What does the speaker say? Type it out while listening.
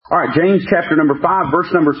right, James chapter number 5,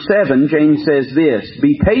 verse number 7, James says this,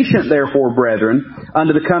 "Be patient therefore, brethren,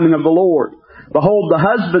 unto the coming of the Lord. Behold, the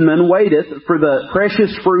husbandman waiteth for the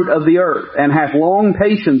precious fruit of the earth, and hath long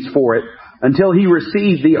patience for it, until he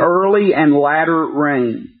receive the early and latter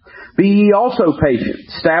rain. Be ye also patient,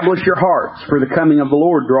 establish your hearts, for the coming of the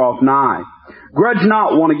Lord draweth nigh. Grudge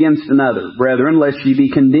not one against another, brethren, lest ye be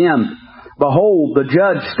condemned. Behold, the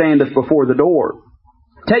judge standeth before the door.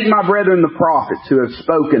 Take my brethren the prophets, who have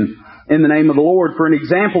spoken in the name of the Lord, for an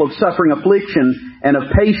example of suffering affliction and of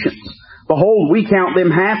patience. Behold, we count them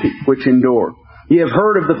happy which endure. Ye have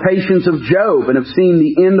heard of the patience of Job, and have seen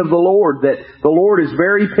the end of the Lord, that the Lord is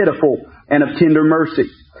very pitiful and of tender mercy.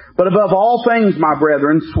 But above all things, my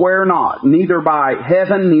brethren, swear not, neither by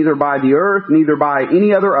heaven, neither by the earth, neither by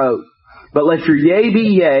any other oath. But let your yea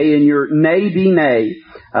be yea, and your nay be nay,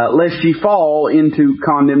 lest ye fall into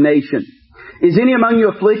condemnation. Is any among you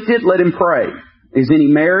afflicted? Let him pray. Is any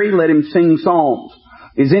merry? Let him sing psalms.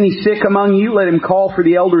 Is any sick among you? Let him call for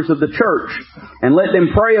the elders of the church, and let them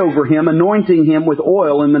pray over him, anointing him with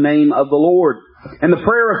oil in the name of the Lord. And the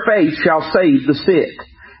prayer of faith shall save the sick,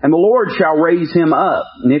 and the Lord shall raise him up.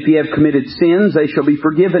 And if he have committed sins, they shall be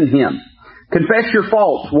forgiven him. Confess your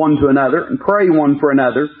faults one to another, and pray one for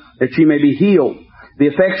another, that ye may be healed. The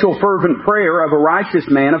effectual fervent prayer of a righteous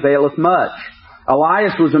man availeth much.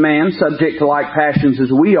 Elias was a man subject to like passions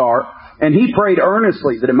as we are, and he prayed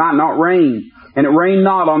earnestly that it might not rain. And it rained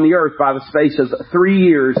not on the earth by the space of 3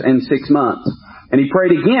 years and 6 months. And he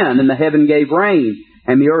prayed again, and the heaven gave rain,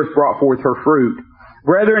 and the earth brought forth her fruit.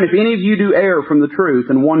 Brethren, if any of you do err from the truth,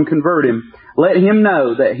 and one convert him, let him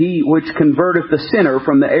know that he which converteth the sinner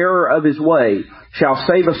from the error of his way shall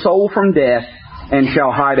save a soul from death, and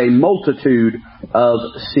shall hide a multitude of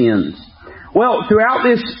sins." Well, throughout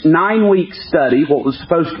this 9-week study, what was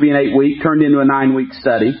supposed to be an 8-week turned into a 9-week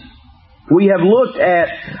study, we have looked at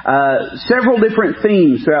several different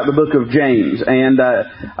themes throughout the book of James. And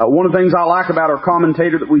one of the things I like about our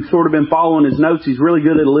commentator that we've sort of been following his notes, he's really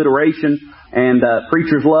good at alliteration, and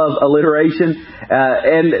preachers love alliteration.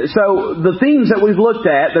 And so the themes that we've looked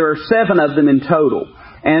at, there are 7 of them in total.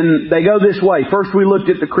 And they go this way. First we looked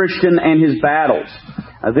at the Christian and his battles.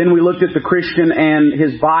 Then we looked at the Christian and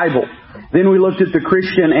his Bible. Then we looked at the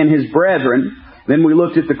Christian and his brethren. Then we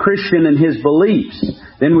looked at the Christian and his beliefs.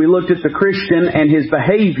 Then we looked at the Christian and his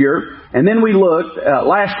behavior. And then we looked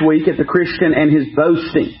last week at the Christian and his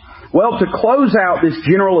boasting. Well, to close out this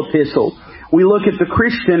general epistle, we look at the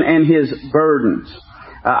Christian and his burdens.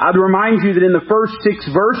 I'd remind you that in the first 6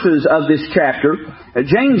 verses of this chapter,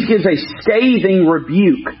 James gives a scathing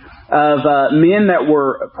rebuke of men that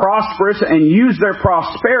were prosperous and used their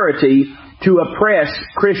prosperity to oppress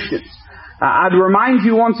Christians. I'd remind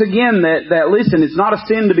you once again that listen, it's not a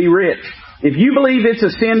sin to be rich. If you believe it's a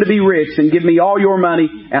sin to be rich, then give me all your money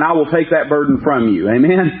and I will take that burden from you.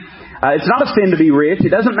 Amen? It's not a sin to be rich. It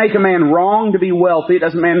doesn't make a man wrong to be wealthy. It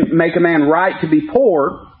doesn't make a man right to be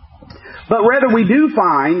poor. But rather we do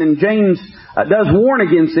find, and James does warn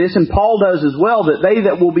against this, and Paul does as well, that they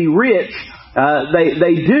that will be rich,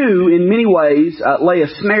 they do in many ways lay a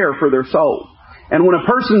snare for their soul. And when a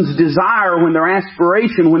person's desire, when their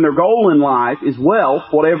aspiration, when their goal in life is wealth,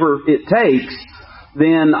 whatever it takes,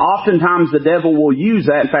 then oftentimes the devil will use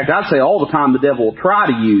that. In fact, I'd say all the time the devil will try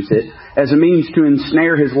to use it as a means to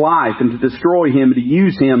ensnare his life and to destroy him, to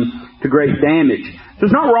use him to great damage. So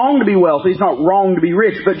it's not wrong to be wealthy, it's not wrong to be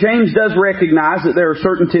rich, but James does recognize that there are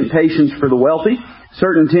certain temptations for the wealthy,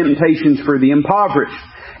 certain temptations for the impoverished.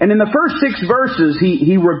 And in the first 6 verses,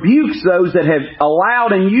 he rebukes those that have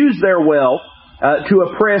allowed and used their wealth to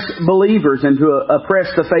oppress believers and to oppress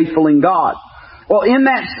the faithful in God. Well, in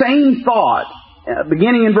that same thought,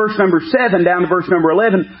 beginning in verse number 7 down to verse number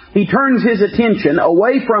 11, he turns his attention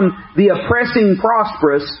away from the oppressing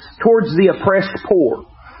prosperous towards the oppressed poor.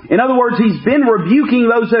 In other words, he's been rebuking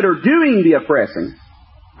those that are doing the oppressing,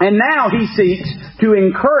 and now he seeks to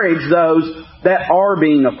encourage those that are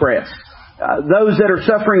being oppressed. Those that are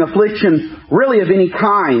suffering affliction really of any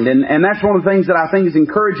kind. And that's one of the things that I think is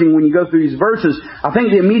encouraging when you go through these verses. I think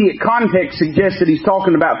the immediate context suggests that he's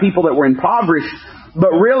talking about people that were impoverished, but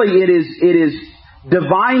really it is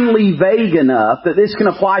divinely vague enough that this can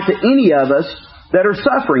apply to any of us that are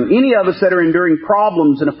suffering, any of us that are enduring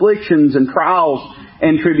problems and afflictions and trials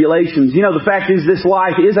and tribulations. You know, the fact is this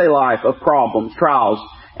life is a life of problems, trials,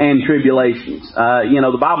 and tribulations.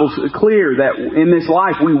 The Bible's clear that in this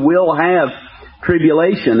life we will have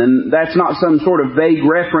tribulation, and that's not some sort of vague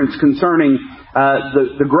reference concerning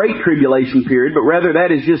the Great Tribulation period, but rather that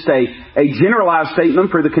is just a generalized statement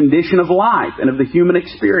for the condition of life and of the human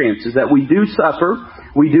experience, is that we do suffer,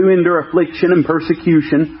 we do endure affliction and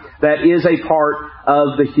persecution that is a part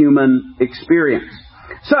of the human experience.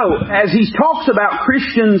 So, as he talks about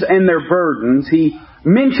Christians and their burdens, he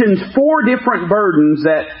mentions 4 different burdens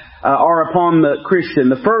that are upon the Christian.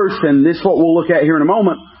 The first, and this is what we'll look at here in a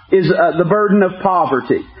moment, is the burden of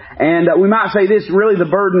poverty. And we might say this, really the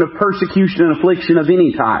burden of persecution and affliction of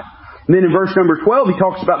any type. And then in verse number 12, he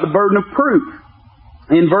talks about the burden of proof.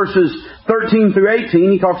 In verses 13 through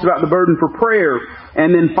 18, he talks about the burden for prayer.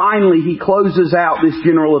 And then finally, he closes out this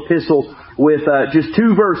general epistle with just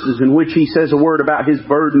 2 verses in which he says a word about his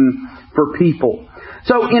burden for people.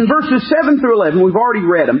 So in verses 7 through 11, we've already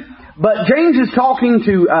read them. But James is talking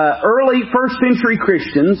to early first century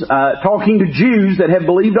Christians, talking to Jews that have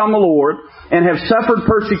believed on the Lord and have suffered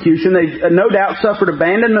persecution. They've no doubt suffered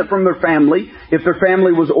abandonment from their family, if their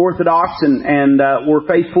family was Orthodox and were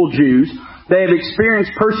faithful Jews. They have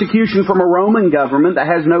experienced persecution from a Roman government that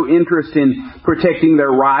has no interest in protecting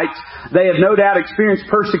their rights. They have no doubt experienced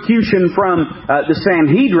persecution from the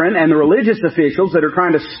Sanhedrin and the religious officials that are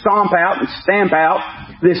trying to stamp out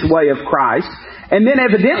this way of Christ. And then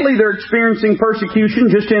evidently they're experiencing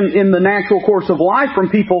persecution just in the natural course of life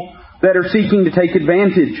from people that are seeking to take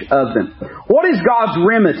advantage of them. What is God's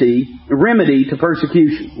remedy to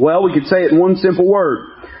persecution? Well, we could say it in one simple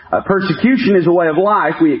word. Persecution is a way of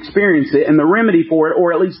life. We experience it, and the remedy for it,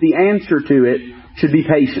 or at least the answer to it, should be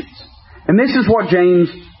patience. And this is what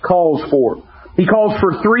James calls for. He calls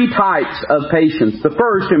for 3 types of patience. The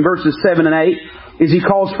first, in verses 7 and 8, is he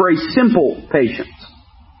calls for a simple patience.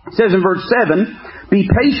 It says in verse 7, "Be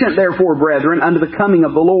patient therefore, brethren, unto the coming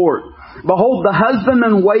of the Lord. Behold, the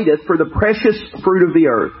husbandman waiteth for the precious fruit of the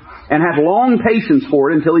earth, and hath long patience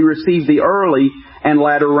for it until he receive the early and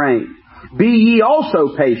latter rain. Be ye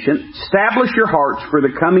also patient, establish your hearts, for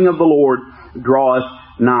the coming of the Lord draweth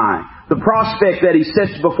nigh." The prospect that he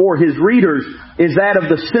sets before his readers is that of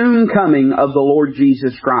the soon coming of the Lord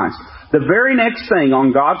Jesus Christ. The very next thing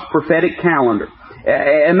on God's prophetic calendar.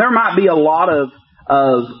 And there might be a lot of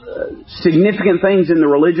significant things in the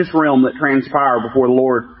religious realm that transpire before the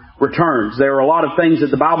Lord returns. There are a lot of things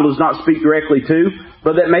that the Bible does not speak directly to,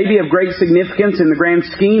 but that may be of great significance in the grand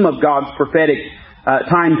scheme of God's prophetic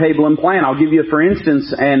timetable and plan. I'll give you for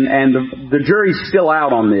instance, and the jury's still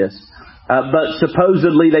out on this, but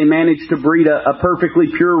supposedly they managed to breed a perfectly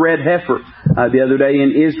pure red heifer the other day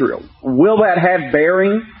in Israel. Will that have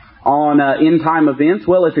bearing on end time events?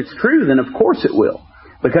 Well, if it's true, then of course it will.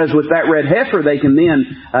 Because with that red heifer, they can then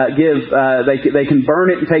they can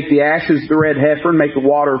burn it and take the ashes of the red heifer and make the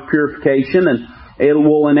water of purification, and it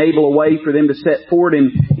will enable a way for them to set forward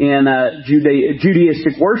in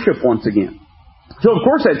Judaistic worship once again. So of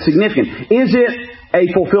course that's significant. Is it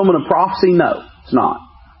a fulfillment of prophecy? No, it's not.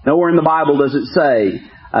 Nowhere in the Bible does it say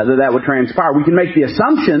that would transpire. We can make the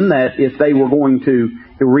assumption that if they were going to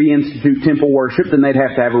reinstitute temple worship, then they'd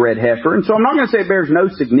have to have a red heifer. And so I'm not going to say it bears no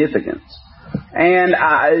significance. And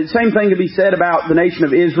same thing to be said about the nation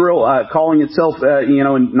of Israel calling itself,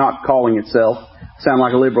 and not calling itself. Sound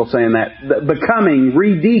like a liberal saying that. Becoming,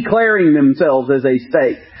 redeclaring themselves as a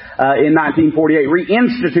state in 1948,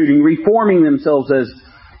 reinstituting, reforming themselves as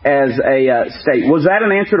a state. Was that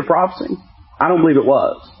an answer to prophecy? I don't believe it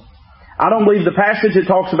was. I don't believe the passage that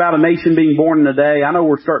talks about a nation being born in a day. I know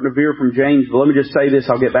we're starting to veer from James, but let me just say this.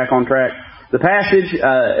 I'll get back on track. The passage,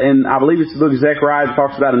 and I believe it's the book of Zechariah, that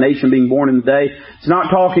talks about a nation being born in a day. It's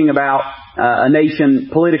not talking about a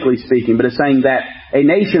nation politically speaking, but it's saying that a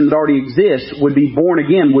nation that already exists would be born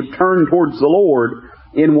again, would turn towards the Lord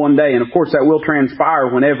in one day. And of course that will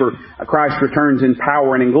transpire whenever Christ returns in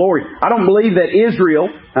power and in glory. I don't believe that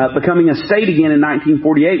Israel becoming a state again in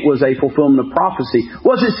 1948 was a fulfillment of prophecy.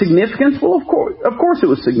 Was it significant? Well, of course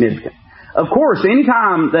it was significant. Of course,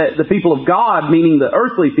 anytime that the people of God, meaning the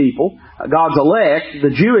earthly people, God's elect, the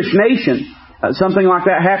Jewish nation, something like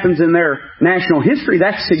that happens in their national history,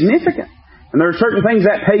 that's significant. And there are certain things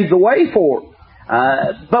that pave the way for.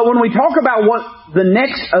 But when we talk about what the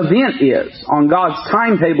next event is on God's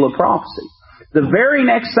timetable of prophecy, the very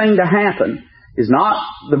next thing to happen is not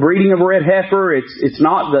the breeding of a red heifer, it's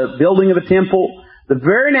not the building of a temple. The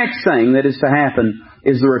very next thing that is to happen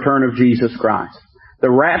is the return of Jesus Christ. The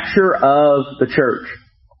rapture of the church.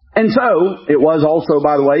 And so, it was also,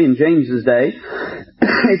 by the way, in James's day,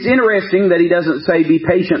 it's interesting that he doesn't say, "Be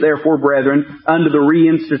patient therefore, brethren, unto the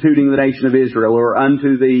reinstituting the nation of Israel," or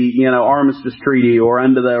unto the, armistice treaty, or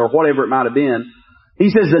or whatever it might have been. He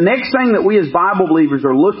says the next thing that we as Bible believers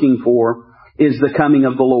are looking for is the coming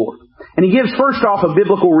of the Lord. And he gives first off a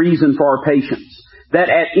biblical reason for our patience. That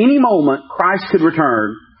at any moment Christ could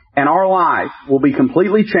return, and our life will be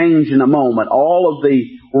completely changed in a moment. All of the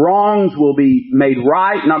wrongs will be made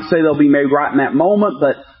right. Not to say they'll be made right in that moment,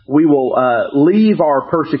 but we will leave our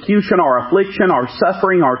persecution, our affliction, our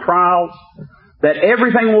suffering, our trials, that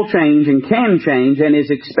everything will change and can change and is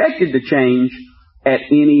expected to change at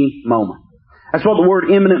any moment. That's what the word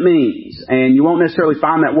imminent means. And you won't necessarily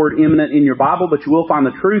find that word imminent in your Bible, but you will find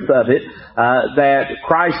the truth of it, that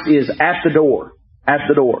Christ is at the door. At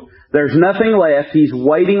the door. There's nothing left. He's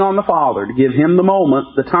waiting on the Father to give Him the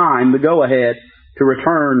moment, the time, the go-ahead to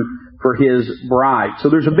return for His bride. So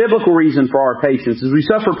there's a biblical reason for our patience. As we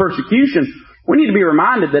suffer persecution, we need to be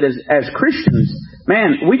reminded that as Christians,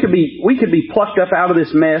 man, we could be plucked up out of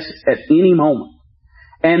this mess at any moment.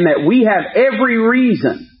 And that we have every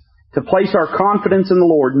reason to place our confidence in the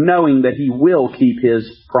Lord, knowing that He will keep His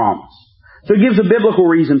promise. So He gives a biblical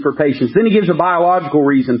reason for patience. Then He gives a biological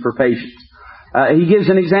reason for patience. He gives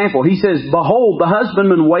an example. He says, "Behold, the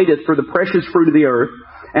husbandman waiteth for the precious fruit of the earth,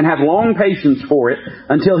 and hath long patience for it,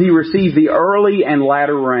 until he receive the early and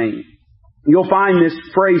latter rain." You'll find this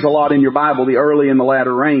phrase a lot in your Bible, the early and the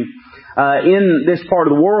latter rain. In this part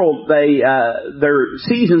of the world, their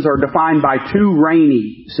seasons are defined by two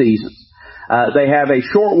rainy seasons. They have a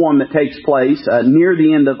short one that takes place near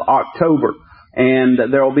the end of October, and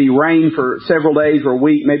there will be rain for several days or a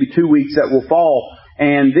week, maybe 2 weeks that will fall.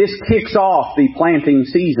 And this kicks off the planting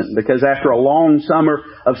season, because after a long summer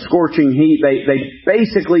of scorching heat, they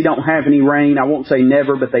basically don't have any rain. I won't say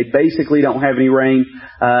never, but they basically don't have any rain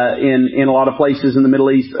in a lot of places in the Middle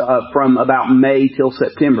East from about May till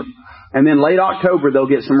September. And then late October, they'll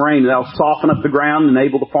get some rain. That'll soften up the ground and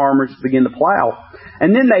enable the farmers to begin to plow.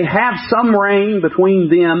 And then they have some rain between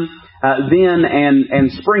them then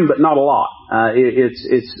and spring, but not a lot.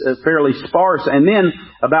 It's fairly sparse. And then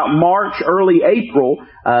about March, early April,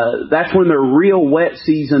 that's when their real wet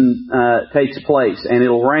season takes place. And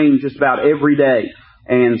it'll rain just about every day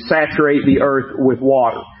and saturate the earth with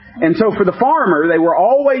water. And so for the farmer, they were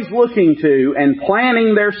always looking to and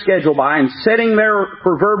planning their schedule by and setting their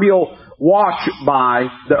proverbial watch by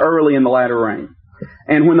the early and the latter rain.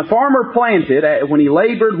 And when the farmer planted, when he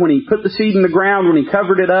labored, when he put the seed in the ground, when he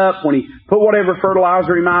covered it up, when he put whatever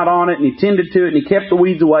fertilizer he might on it, and he tended to it, and he kept the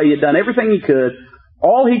weeds away, he had done everything he could,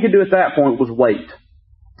 all he could do at that point was wait.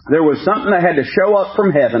 There was something that had to show up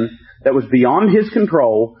from heaven that was beyond his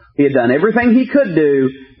control. He had done everything he could do.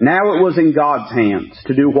 Now it was in God's hands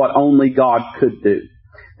to do what only God could do.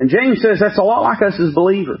 And James says that's a lot like us as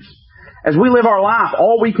believers. As we live our life,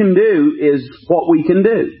 all we can do is what we can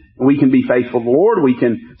do. We can be faithful to the Lord. We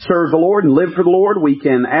can serve the Lord and live for the Lord. We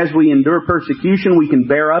can, as we endure persecution, we can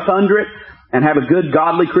bear up under it and have a good,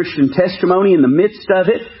 godly Christian testimony in the midst of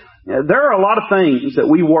it. There are a lot of things that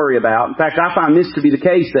we worry about. In fact, I find this to be the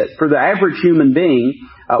case, that for the average human being,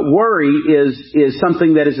 worry is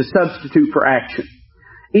something that is a substitute for action.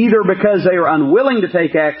 Either because they are unwilling to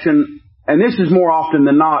take action, and this is more often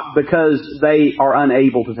than not because they are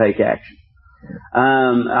unable to take action.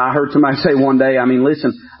 I heard somebody say one day,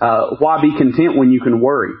 listen, why be content when you can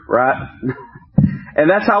worry, right? And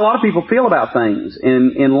that's how a lot of people feel about things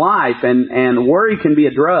in life, and worry can be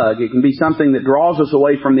a drug. It can be something that draws us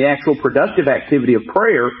away from the actual productive activity of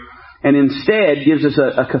prayer, and instead gives us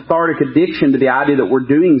a cathartic addiction to the idea that we're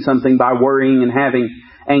doing something by worrying and having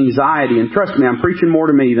anxiety. And trust me, I'm preaching more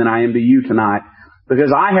to me than I am to you tonight,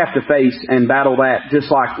 because I have to face and battle that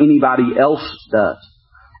just like anybody else does.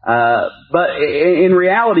 But in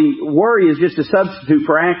reality, worry is just a substitute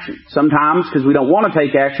for action. Sometimes because we don't want to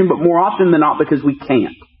take action, but more often than not because we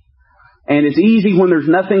can't. And it's easy when there's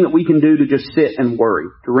nothing that we can do to just sit and worry,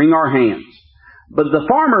 to wring our hands. But the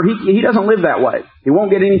farmer, he doesn't live that way. He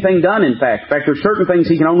won't get anything done, in fact. In fact, there's certain things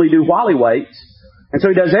he can only do while he waits. And so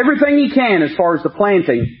he does everything he can as far as the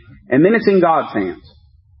planting, and then it's in God's hands.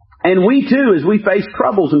 And we too, as we face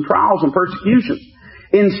troubles and trials and persecutions,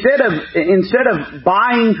 instead of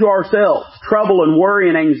buying to ourselves trouble and worry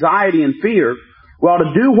and anxiety and fear, we ought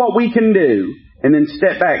to do what we can do and then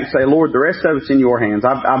step back and say, Lord, the rest of it's in your hands.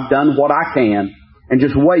 I've done what I can, and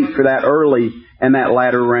just wait for that early and that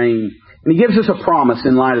latter rain. And he gives us a promise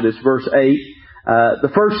in light of this. Verse 8,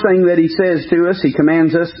 the first thing that he says to us, he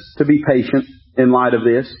commands us to be patient in light of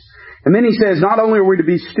this. And then he says, not only are we to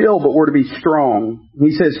be still, but we're to be strong.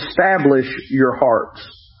 He says, establish your hearts.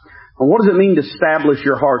 And what does it mean to establish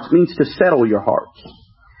your hearts? It means to settle your hearts.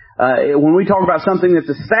 When we talk about something that's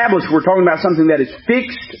established, we're talking about something that is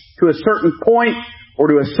fixed to a certain point or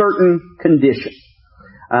to a certain condition.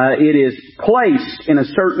 It is placed in a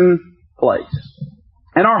certain place.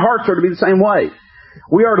 And our hearts are to be the same way.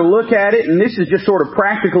 We are to look at it, and this is just sort of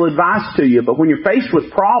practical advice to you, but when you're faced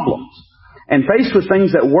with problems and faced with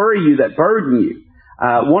things that worry you, that burden you,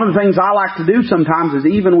 one of the things I like to do sometimes is,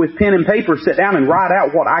 even with pen and paper, sit down and write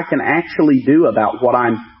out what I can actually do about what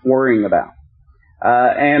I'm worrying about.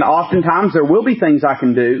 And oftentimes there will be things I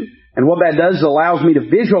can do. And what that does is allows me to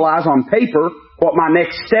visualize on paper what my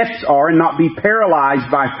next steps are and not be paralyzed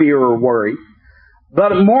by fear or worry.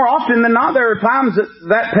 But more often than not, there are times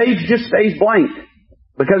that page just stays blank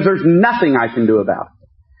because there's nothing I can do about it.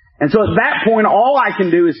 And so at that point, all I can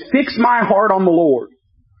do is fix my heart on the Lord.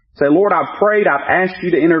 Say, Lord, I've prayed, I've asked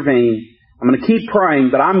you to intervene. I'm going to keep praying,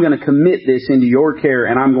 but I'm going to commit this into your care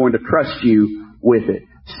and I'm going to trust you with it.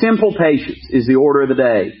 Simple patience is the order of the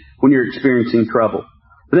day when you're experiencing trouble.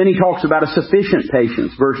 But then he talks about a sufficient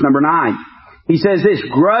patience. Verse number 9. He says this,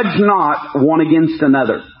 grudge not one against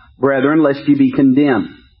another, brethren, lest ye be condemned.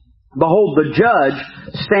 Behold, the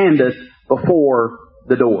judge standeth before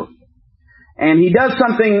the door. And he does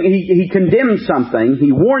something, he condemns something,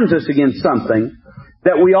 he warns us against something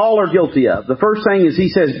that we all are guilty of. The first thing is he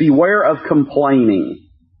says, beware of complaining.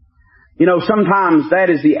 You know, sometimes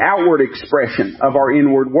that is the outward expression of our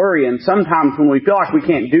inward worry, and sometimes when we feel like we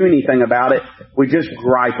can't do anything about it, we just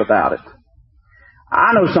gripe about it.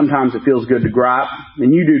 I know sometimes it feels good to gripe,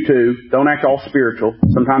 and you do too. Don't act all spiritual.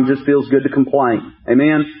 Sometimes it just feels good to complain.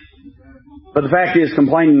 Amen? But the fact is,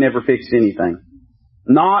 complaining never fixed anything.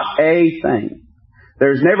 Not a thing.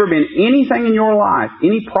 There's never been anything in your life,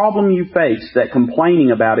 any problem you face, that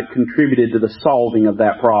complaining about it contributed to the solving of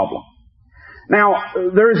that problem. Now,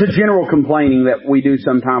 there is a general complaining that we do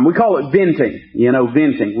sometimes. We call it venting. You know,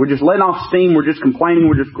 venting. We're just letting off steam. We're just complaining.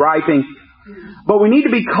 We're just griping. But we need to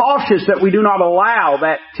be cautious that we do not allow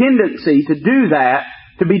that tendency to do that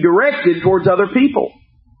to be directed towards other people.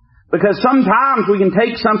 Because sometimes we can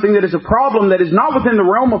take something that is a problem that is not within the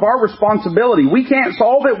realm of our responsibility. We can't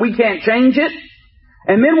solve it. We can't change it.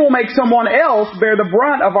 And then we'll make someone else bear the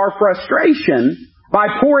brunt of our frustration by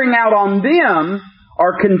pouring out on them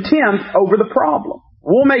our contempt over the problem.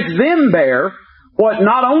 We'll make them bear what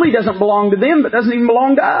not only doesn't belong to them, but doesn't even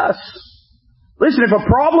belong to us. Listen, if a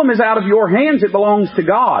problem is out of your hands, it belongs to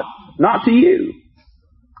God, not to you.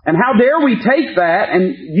 And how dare we take that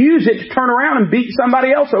and use it to turn around and beat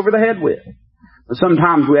somebody else over the head with? But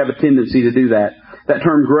sometimes we have a tendency to do that. That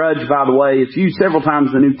term grudge, by the way, it's used several times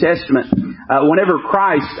in the New Testament. Whenever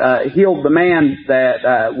Christ healed the man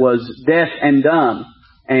that was deaf and dumb,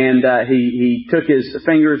 and he took his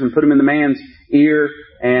fingers and put them in the man's ear,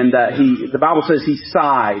 and the Bible says he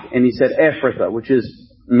sighed, and he said Ephphatha, which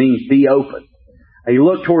means be open. He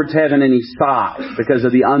looked towards heaven and he sighed because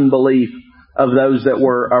of the unbelief of those that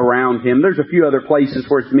were around him. There's a few other places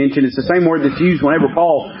where it's mentioned. It's the same word that's used whenever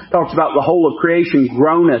Paul talks about the whole of creation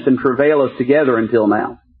groaneth and travaileth together until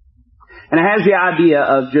now. And it has the idea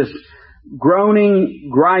of just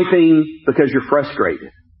groaning, griping because you're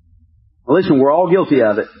frustrated. Well, listen, we're all guilty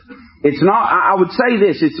of it. It's not, I would say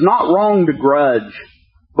this, it's not wrong to grudge,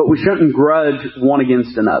 but we shouldn't grudge one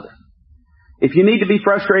against another. If you need to be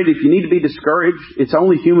frustrated, if you need to be discouraged, it's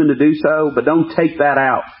only human to do so, but don't take that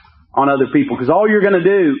out on other people, because all you're going to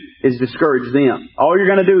do is discourage them. All you're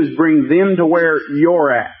going to do is bring them to where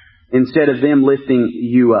you're at instead of them lifting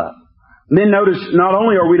you up. And then notice, not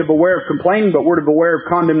only are we to beware of complaining, but we're to beware of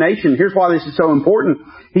condemnation. Here's why this is so important.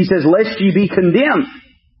 He says, lest ye be condemned.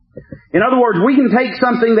 In other words, we can take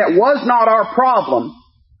something that was not our problem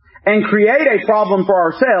and create a problem for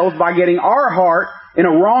ourselves by getting our heart in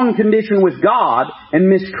a wrong condition with God and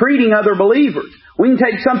mistreating other believers. We can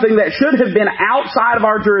take something that should have been outside of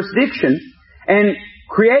our jurisdiction and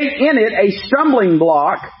create in it a stumbling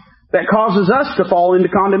block that causes us to fall into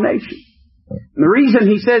condemnation. And the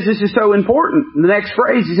reason he says this is so important, in the next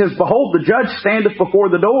phrase, he says, behold, the judge standeth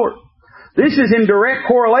before the door. This is in direct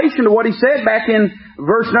correlation to what he said back in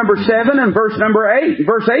verse number 7 and verse number 8. In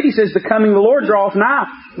verse 8 he says, the coming of the Lord draweth nigh.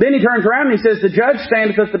 Then he turns around and he says, the judge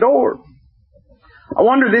standeth at the door. I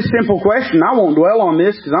wonder this simple question. I won't dwell on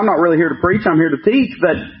this because I'm not really here to preach. I'm here to teach.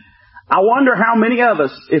 But I wonder how many of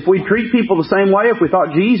us, if we treat people the same way, if we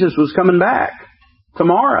thought Jesus was coming back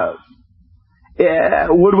tomorrow,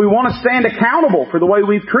 would we want to stand accountable for the way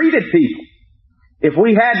we've treated people? If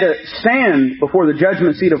we had to stand before the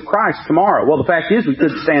judgment seat of Christ tomorrow, well, the fact is we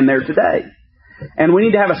could stand there today. And we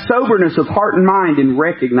need to have a soberness of heart and mind in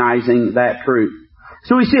recognizing that truth.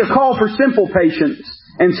 So we see a call for simple patience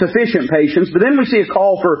and sufficient patience, but then we see a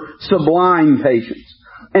call for sublime patience.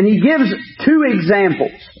 And he gives two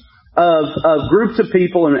examples of groups of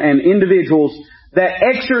people and individuals that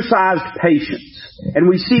exercised patience. And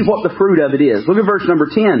we see what the fruit of it is. Look at verse number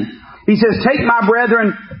 10. He says, take my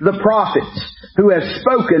brethren, the prophets, who have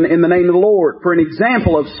spoken in the name of the Lord, for an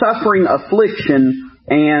example of suffering, affliction,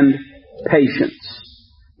 and patience.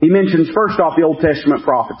 He mentions first off the Old Testament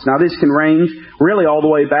prophets. Now this can range really all the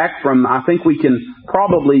way back from, I think we can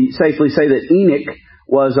probably safely say that Enoch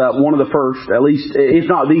was one of the first, at least, if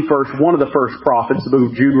not the first, one of the first prophets. The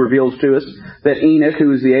book of Jude reveals to us that Enoch,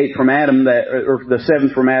 who was the eighth from Adam, or the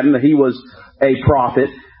seventh from Adam, that he was a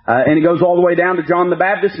prophet. And it goes all the way down to John the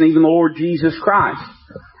Baptist and even the Lord Jesus Christ.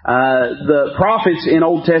 The prophets in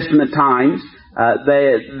Old Testament times,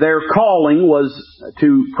 their calling was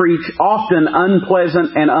to preach often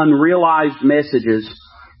unpleasant and unrealized messages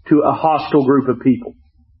to a hostile group of people.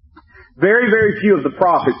 Very, very few of the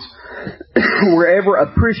prophets were ever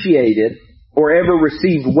appreciated or ever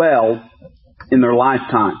received well in their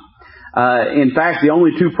lifetime. In fact, the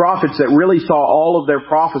only two prophets that really saw all of their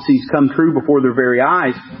prophecies come true before their very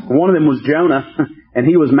eyes, one of them was Jonah, and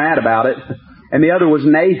he was mad about it. And the other was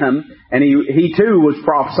Nahum, and he too was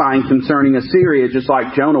prophesying concerning Assyria, just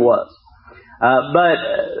like Jonah was.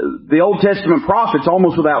 But the Old Testament prophets,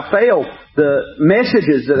 almost without fail, the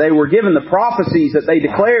messages that they were given, the prophecies that they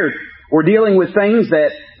declared, were dealing with things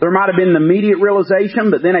that there might have been an immediate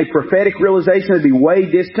realization, but then a prophetic realization that would be way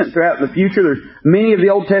distant throughout the future. There's many of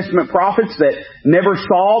the Old Testament prophets that never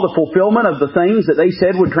saw the fulfillment of the things that they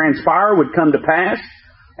said would transpire, would come to pass.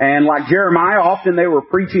 And like Jeremiah, often they were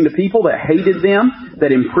preaching to people that hated them,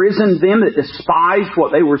 that imprisoned them, that despised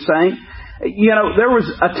what they were saying. You know, there was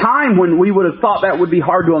a time when we would have thought that would be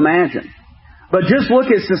hard to imagine. But just look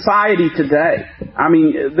at society today. I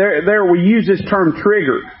mean, there we use this term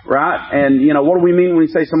triggered, right? And, you know, what do we mean when we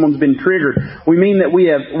say someone's been triggered? We mean that we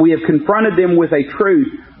have confronted them with a truth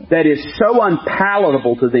that is so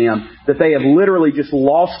unpalatable to them that they have literally just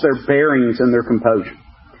lost their bearings and their composure.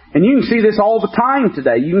 And you can see this all the time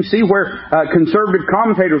today. You can see where conservative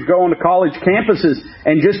commentators go onto college campuses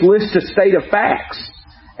and just list a state of facts.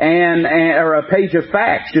 Or a page of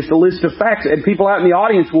facts, just a list of facts. And people out in the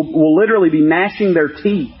audience will literally be gnashing their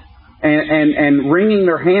teeth and wringing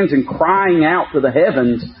their hands and crying out to the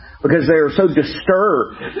heavens because they are so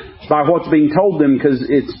disturbed by what's being told them because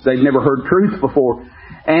they've never heard truth before.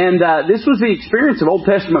 And this was the experience of Old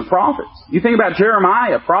Testament prophets. You think about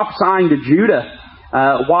Jeremiah prophesying to Judah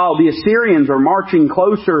while the Assyrians are marching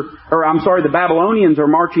closer, the Babylonians are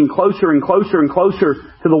marching closer and closer and closer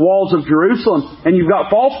to the walls of Jerusalem. And you've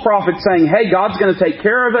got false prophets saying, hey, God's going to take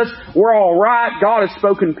care of us. We're all right. God has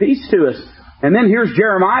spoken peace to us. And then here's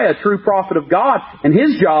Jeremiah, a true prophet of God. And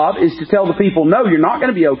his job is to tell the people, no, you're not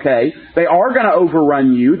going to be okay. They are going to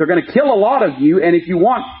overrun you. They're going to kill a lot of you. And if you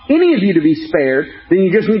want any of you to be spared, then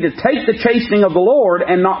you just need to take the chastening of the Lord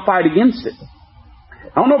and not fight against it.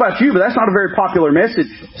 I don't know about you, but that's not a very popular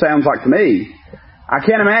message, sounds like to me. I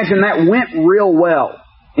can't imagine that went real well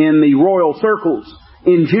in the royal circles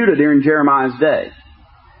in Judah during Jeremiah's day.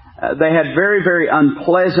 They had very, very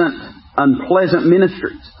unpleasant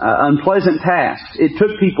ministries, unpleasant tasks. It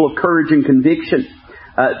took people of courage and conviction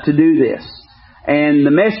to do this. And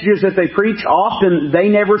the messages that they preached, often they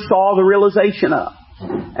never saw the realization of.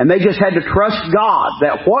 And they just had to trust God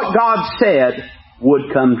that what God said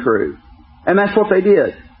would come true. And that's what they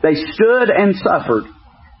did. They stood and suffered.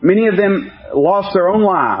 Many of them lost their own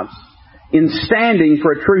lives in standing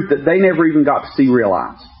for a truth that they never even got to see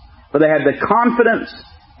realized. But they had the confidence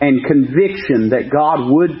and conviction that God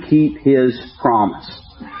would keep His promise.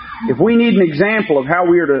 If we need an example of how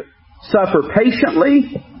we are to suffer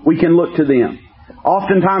patiently, we can look to them.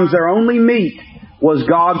 Oftentimes their only meat was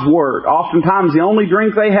God's Word. Oftentimes the only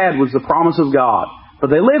drink they had was the promise of God. But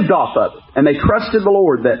they lived off of it, and they trusted the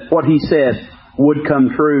Lord that what He said would come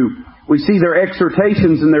true. We see their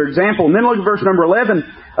exhortations and their example. And then look at verse number 11.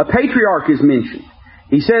 A patriarch is mentioned.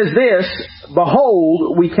 He says this,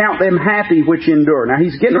 behold, we count them happy which endure. Now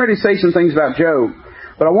he's getting ready to say some things about Job.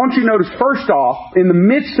 But I want you to notice, first off, in the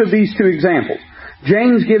midst of these two examples,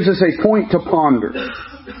 James gives us a point to ponder.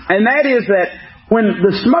 And that is that when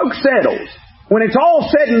the smoke settles, when it's all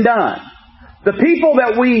said and done, the people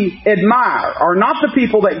that we admire are not the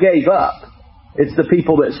people that gave up. It's the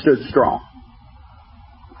people that stood strong.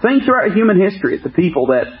 Think throughout human history at the people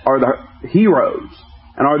that are the heroes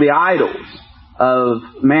and are the idols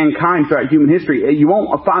of mankind throughout human history. You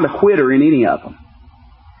won't find a quitter in any of them.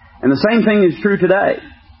 And the same thing is true today.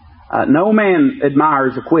 No man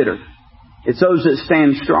admires a quitter. It's those that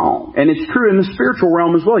stand strong. And it's true in the spiritual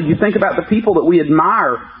realm as well. You think about the people that we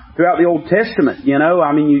admire throughout the Old Testament, you know.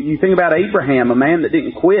 I mean, you think about Abraham, a man that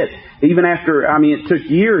didn't quit. Even after, it took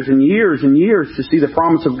years and years and years to see the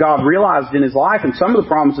promise of God realized in his life. And some of the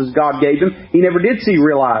promises God gave him, he never did see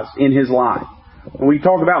realized in his life. When we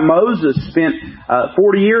talk about Moses, spent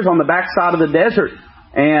 40 years on the backside of the desert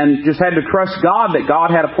and just had to trust God that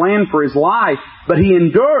God had a plan for his life. But he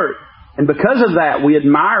endured. And because of that, we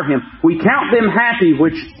admire him. We count them happy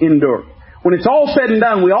which endure. When it's all said and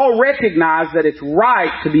done, we all recognize that it's right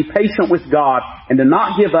to be patient with God and to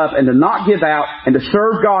not give up and to not give out and to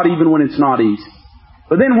serve God even when it's not easy.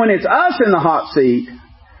 But then when it's us in the hot seat,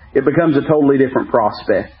 it becomes a totally different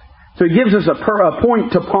prospect. So He gives us a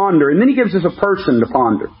point to ponder, and then He gives us a person to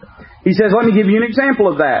ponder. He says, let me give you an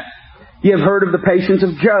example of that. You have heard of the patience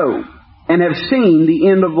of Job and have seen the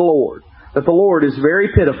end of the Lord, that the Lord is very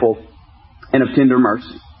pitiful and of tender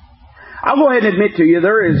mercy. I'll go ahead and admit to you,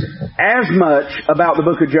 there is as much about the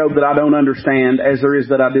book of Job that I don't understand as there is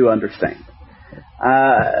that I do understand.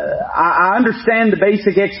 I understand the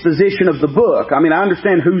basic exposition of the book. I mean, I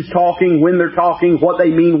understand who's talking, when they're talking, what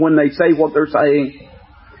they mean when they say what they're saying.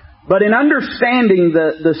 But in understanding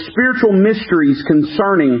the spiritual mysteries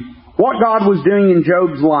concerning what God was doing in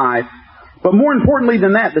Job's life, but more importantly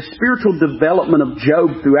than that, the spiritual development of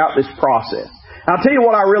Job throughout this process. I'll tell you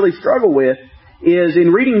what I really struggle with is in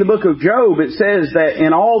reading the book of Job, it says that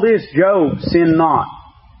in all this Job sinned not.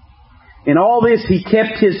 In all this he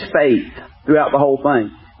kept his faith throughout the whole thing.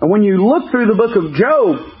 And when you look through the book of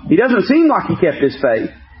Job, he doesn't seem like he kept his faith.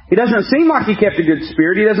 He doesn't seem like he kept a good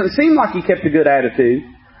spirit. He doesn't seem like he kept a good attitude.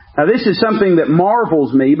 Now this is something that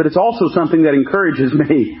marvels me, but it's also something that encourages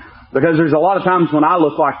me. Because there's a lot of times when I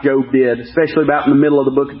look like Job did, especially about in the middle of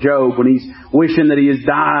the book of Job, when he's wishing that he is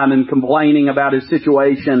dying and complaining about his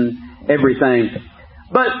situation, everything.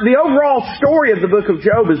 But the overall story of the book of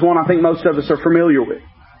Job is one I think most of us are familiar with.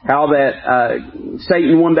 How that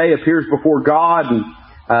Satan one day appears before God and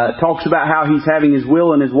talks about how he's having his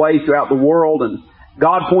will and his way throughout the world. And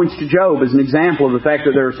God points to Job as an example of the fact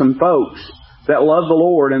that there are some folks that love the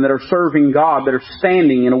Lord and that are serving God, that are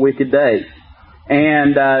standing in a wicked day.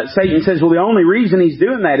 And Satan says, well, the only reason he's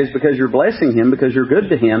doing that is because you're blessing him, because you're good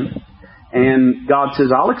to him. And God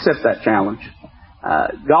says, I'll accept that challenge.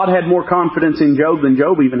 God had more confidence in Job than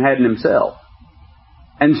Job even had in himself.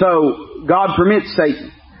 And so God permits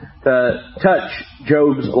Satan to touch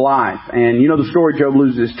Job's life. And you know the story, Job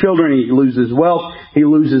loses his children, he loses wealth, he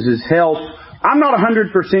loses his health. I'm not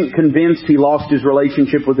 100% convinced he lost his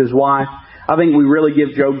relationship with his wife. I think we really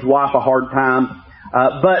give Job's wife a hard time.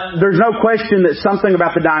 But there's no question that something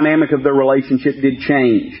about the dynamic of their relationship did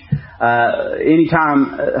change.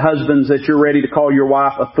 Anytime, husbands, that you're ready to call your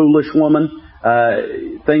wife a foolish woman,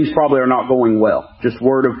 things probably are not going well. Just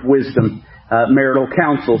word of wisdom, marital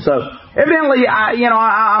counsel. So evidently,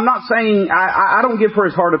 I'm not saying, I don't give her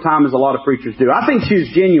as hard a time as a lot of preachers do. I think she's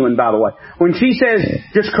genuine, by the way. When she says,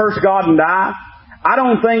 just curse God and die, I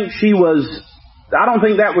don't think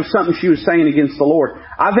that was something she was saying against the Lord.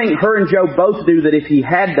 I think her and Job both knew that if he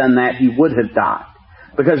had done that, he would have died.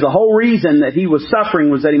 Because the whole reason that he was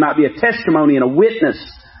suffering was that he might be a testimony and a witness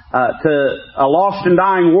to a lost and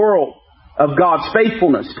dying world of God's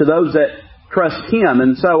faithfulness to those that trust Him.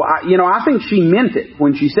 And so, I think she meant it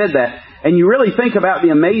when she said that. And you really think about the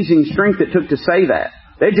amazing strength it took to say that.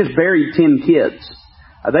 They just buried 10 kids.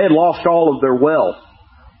 They had lost all of their wealth.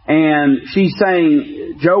 And she's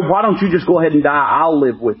saying, Job, why don't you just go ahead and die? I'll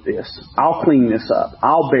live with this. I'll clean this up.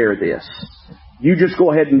 I'll bear this. You just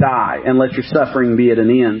go ahead and die and let your suffering be at an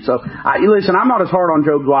end. So, listen, I'm not as hard on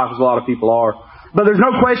Job's wife as a lot of people are. But there's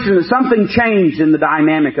no question that something changed in the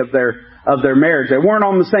dynamic of their marriage. They weren't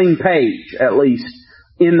on the same page, at least,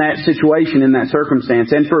 in that situation, in that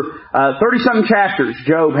circumstance. And for 30-something chapters,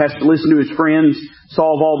 Job has to listen to his friends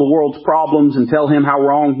solve all the world's problems and tell him how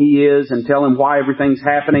wrong he is and tell him why everything's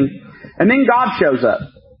happening. And then God shows up.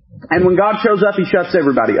 And when God shows up, He shuts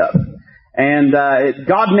everybody up. And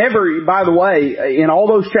God never, by the way, in all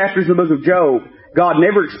those chapters of the book of Job, God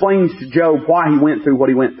never explains to Job why he went through what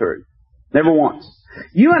he went through. Never once.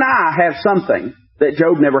 You and I have something that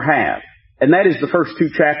Job never had. And that is the first 2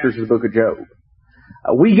 chapters of the book of Job.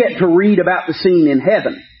 We get to read about the scene in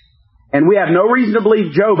heaven. And we have no reason to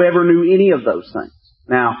believe Job ever knew any of those things.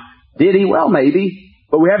 Now, did he? Well, maybe.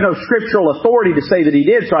 But we have no scriptural authority to say that he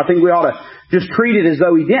did. So I think we ought to just treat it as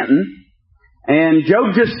though he didn't. And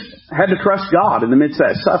Job just had to trust God in the midst of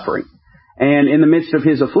that suffering. And in the midst of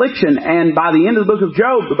his affliction. And by the end of the book of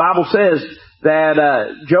Job, the Bible says that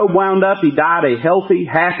Job wound up, he died a healthy,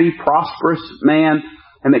 happy, prosperous man.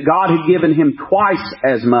 And that God had given him twice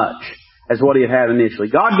as much as what he had had initially.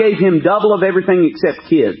 God gave him double of everything except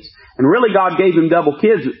kids. And really God gave him double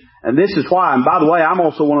kids. And this is why, and by the way, I'm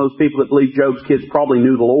also one of those people that believe Job's kids probably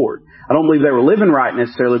knew the Lord. I don't believe they were living right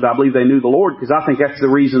necessarily, but I believe they knew the Lord, because I think that's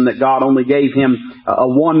the reason that God only gave him a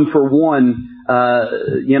one-for-one,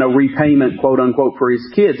 repayment, quote unquote, for his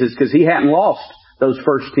kids, is because he hadn't lost those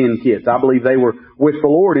first 10 kids. I believe they were with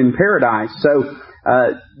the Lord in paradise. So,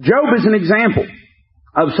 Job is an example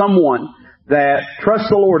of someone that trusts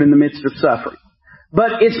the Lord in the midst of suffering.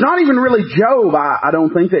 But it's not even really Job, I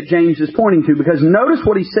don't think, that James is pointing to, because notice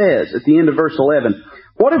what he says at the end of verse 11.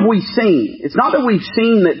 What have we seen? It's not that we've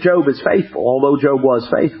seen that Job is faithful, although Job was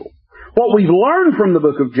faithful. What we've learned from the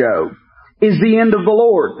book of Job is the end of the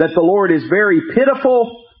Lord, that the Lord is very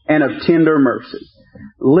pitiful and of tender mercy.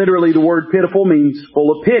 Literally, the word pitiful means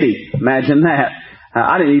full of pity. Imagine that.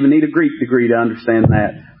 I didn't even need a Greek degree to understand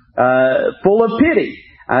that. Full of pity.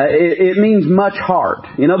 It means much heart.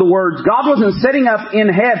 In other words, God wasn't sitting up in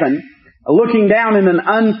heaven looking down in an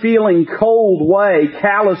unfeeling, cold way,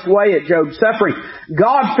 callous way at Job's suffering.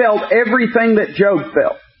 God felt everything that Job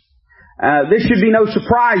felt. This should be no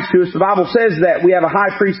surprise to us. The Bible says that we have a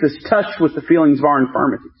high priest that's touched with the feelings of our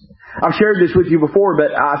infirmities. I've shared this with you before,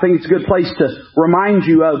 but I think it's a good place to remind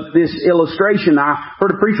you of this illustration. I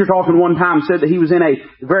heard a preacher talking one time, said that he was in a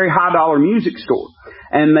very high dollar music store.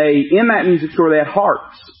 And in that music store, they had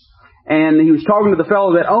harps. And he was talking to the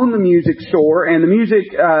fellow that owned the music store, and the music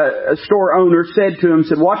store owner said to him,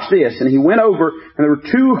 watch this. And he went over, and there were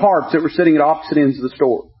two harps that were sitting at opposite ends of the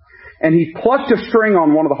store. And he plucked a string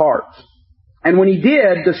on one of the harps. And when he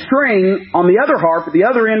did, the string on the other harp at the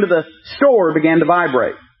other end of the store began to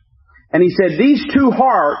vibrate. And he said, these two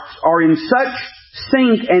harps are in such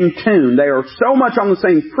sync and tune. They are so much on the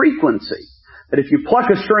same frequency that if you pluck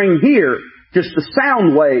a string here, just the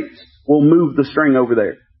sound waves will move the string over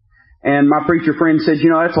there. And my preacher friend said,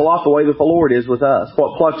 that's a lot the way that the Lord is with us.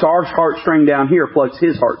 What plucks our heartstring down here plucks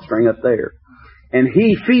His heartstring up there. And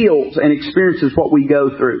He feels and experiences what we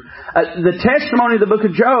go through. The testimony of the book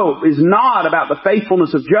of Job is not about the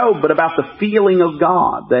faithfulness of Job, but about the feeling of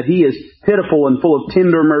God, that He is pitiful and full of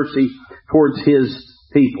tender mercy towards His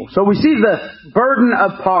people. So we see the burden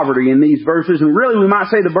of poverty in these verses, and really we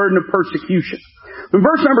might say the burden of persecution. In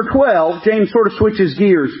verse number 12, James sort of switches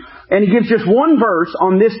gears, and he gives just one verse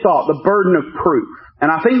on this thought, the burden of proof.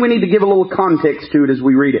 And I think we need to give a little context to it as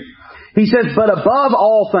we read it. He says, but above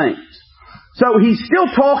all things. So he's still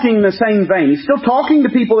talking in the same vein. He's still talking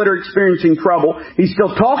to people that are experiencing trouble. He's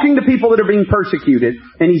still talking to people that are being persecuted.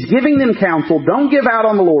 And he's giving them counsel. Don't give out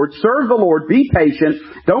on the Lord. Serve the Lord. Be patient.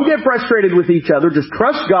 Don't get frustrated with each other. Just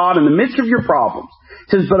trust God in the midst of your problems.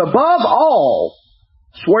 He says, but above all,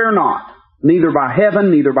 swear not, neither by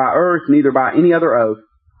heaven, neither by earth, neither by any other oath.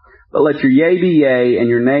 But let your yea be yea and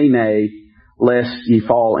your nay, nay, lest ye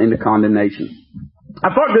fall into condemnation.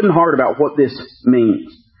 I've thought good and hard about what this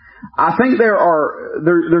means. I think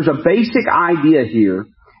there's a basic idea here,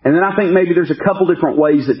 and then I think maybe there's a couple different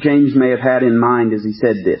ways that James may have had in mind as he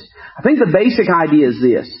said this. I think the basic idea is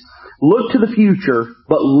this. Look to the future,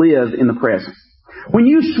 but live in the present. When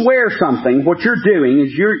you swear something, what you're doing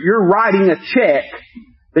is you're writing a check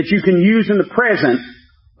that you can use in the present,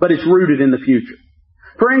 but it's rooted in the future.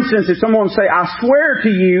 For instance, if someone say, I swear to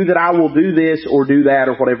you that I will do this or do that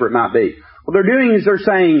or whatever it might be. What they're doing is they're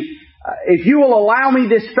saying, if you will allow me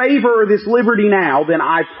this favor or this liberty now, then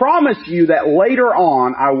I promise you that later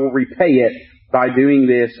on I will repay it by doing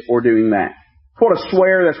this or doing that. That's what a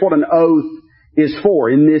swear, that's what an oath is for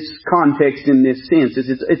in this context, in this sense.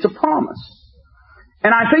 It's a promise.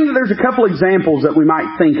 And I think that there's a couple examples that we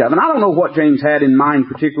might think of. And I don't know what James had in mind,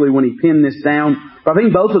 particularly when he penned this down, but I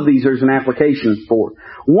think both of these there's an application for.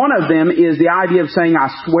 One of them is the idea of saying, I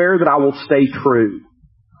swear that I will stay true.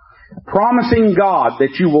 Promising God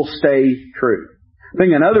that you will stay true. I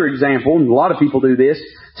think another example, and a lot of people do this,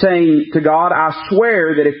 saying to God, I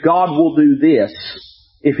swear that if God will do this,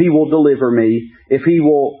 if He will deliver me, if He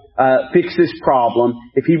will fix this problem,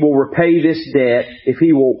 if He will repay this debt, if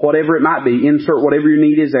He will, whatever it might be, insert whatever your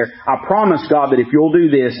need is there, I promise God that if you'll do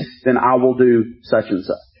this, then I will do such and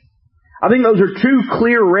such. I think those are two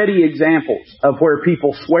clear, ready examples of where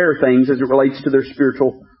people swear things as it relates to their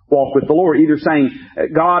spiritual walk with the Lord. Either saying,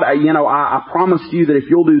 God, I promise to you that if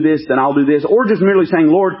you'll do this, then I'll do this. Or just merely saying,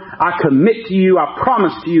 Lord, I commit to you, I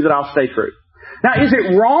promise to you that I'll stay true. Now, is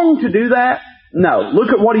it wrong to do that? No. Look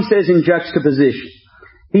at what he says in juxtaposition.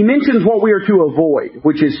 He mentions what we are to avoid,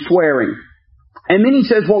 which is swearing. And then he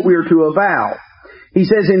says what we are to avow. He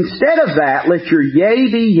says, instead of that, let your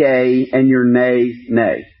yea be yea and your nay,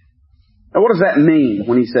 nay. Now, what does that mean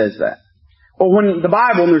when he says that? Well, when the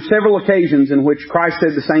Bible, and there's several occasions in which Christ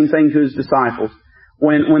said the same thing to His disciples,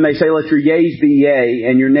 when they say, let your yeas be yea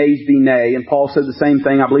and your nays be nay, and Paul said the same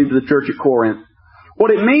thing, I believe, to the church at Corinth.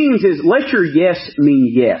 What it means is, let your yes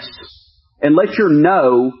mean yes, and let your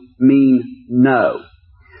no mean no.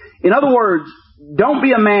 In other words, don't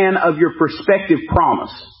be a man of your prospective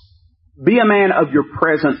promise. Be a man of your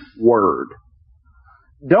present word.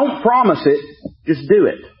 Don't promise it, just do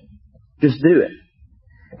it. Just do it.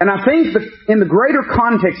 And I think in the greater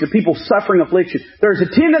context of people suffering affliction, there's a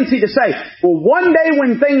tendency to say, well, one day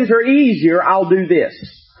when things are easier, I'll do this.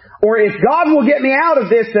 Or if God will get me out of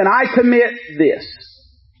this, then I commit this.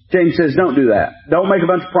 James says, don't do that. Don't make a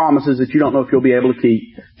bunch of promises that you don't know if you'll be able to keep.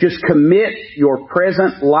 Just commit your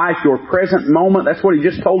present life, your present moment. That's what he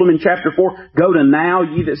just told them in chapter 4. Go to now,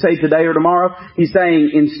 ye that say today or tomorrow. He's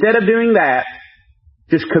saying, instead of doing that,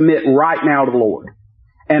 just commit right now to the Lord.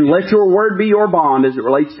 And let your word be your bond as it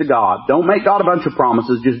relates to God. Don't make God a bunch of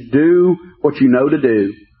promises. Just do what you know to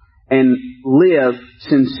do. And live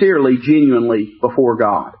sincerely, genuinely before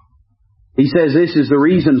God. He says this is the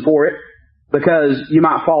reason for it. Because you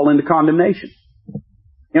might fall into condemnation.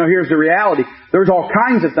 You know, here's the reality. There's all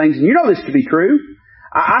kinds of things, and you know this to be true.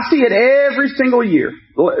 I see it every single year.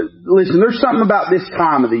 Listen, there's something about this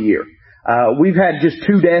time of the year. We've had just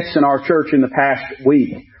 2 deaths in our church in the past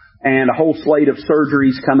week, and a whole slate of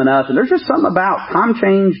surgeries coming up, and there's just something about time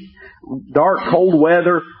change, dark, cold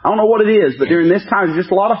weather. I don't know what it is, but during this time, there's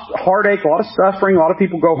just a lot of heartache, a lot of suffering. A lot of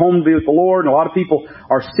people go home to be with the Lord, and a lot of people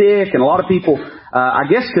are sick, and a lot of people, I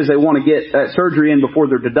guess because they want to get that surgery in before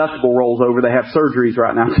their deductible rolls over, they have surgeries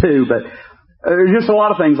right now too, but there's just a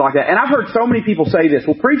lot of things like that. And I've heard so many people say this,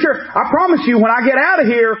 well, preacher, I promise you when I get out of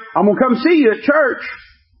here, I'm going to come see you at church.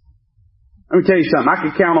 Let me tell you something. I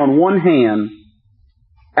could count on one hand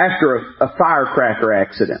after a firecracker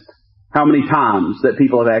accident how many times that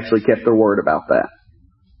people have actually kept their word about that.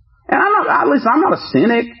 And I'm not a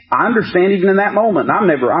cynic. I understand even in that moment. And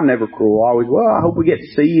I'm never cruel. I always, well, I hope we get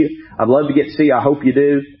to see you. I'd love to get to see you. I hope you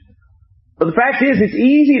do. But the fact is, it's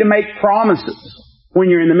easy to make promises when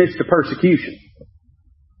you're in the midst of persecution.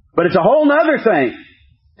 But it's a whole other thing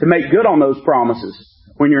to make good on those promises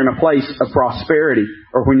when you're in a place of prosperity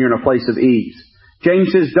or when you're in a place of ease.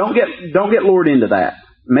 James says, don't get lured into that.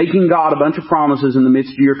 Making God a bunch of promises in the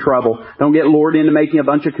midst of your trouble. Don't get lured into making a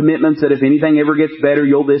bunch of commitments that if anything ever gets better,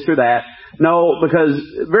 you'll this or that. No, because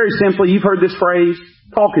very simply, you've heard this phrase,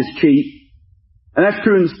 talk is cheap. And that's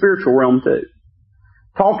true in the spiritual realm too.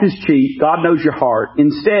 Talk is cheap. God knows your heart.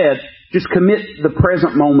 Instead, just commit the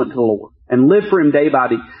present moment to the Lord and live for Him day by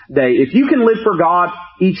day. If you can live for God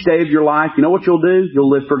each day of your life, you know what you'll do?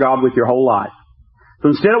 You'll live for God with your whole life. So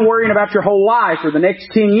instead of worrying about your whole life or the next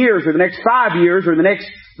 10 years or the next 5 years or the next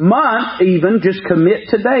month even, just commit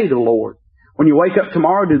today to the Lord. When you wake up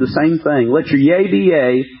tomorrow, do the same thing. Let your yea be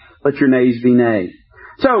yea, let your nays be nay.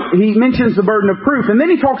 So he mentions the burden of proof, and then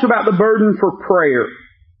he talks about the burden for prayer.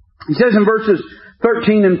 He says in verses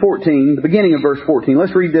 13 and 14, the beginning of verse 14,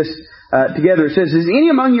 let's read this together. It says, is any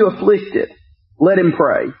among you afflicted? Let him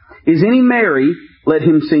pray. Is any merry? Let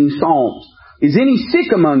him sing psalms. Is any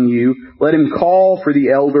sick among you? Let him call for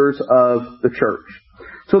the elders of the church.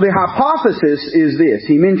 So the hypothesis is this.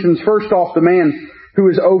 He mentions first off the man who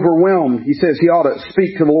is overwhelmed. He says he ought to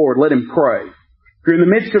speak to the Lord. Let him pray. If you're in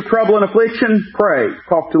the midst of trouble and affliction, pray.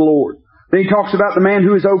 Talk to the Lord. Then he talks about the man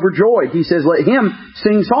who is overjoyed. He says, let him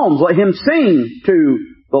sing psalms. Let him sing to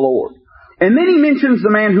the Lord. And then he mentions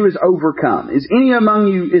the man who is overcome. Is any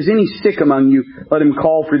sick among you? Let him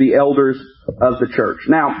call for the elders of the church.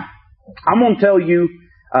 Now, I'm going to tell you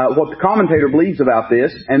what the commentator believes about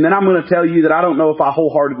this, and then I'm going to tell you that I don't know if I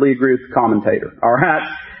wholeheartedly agree with the commentator. All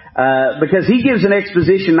right? Because he gives an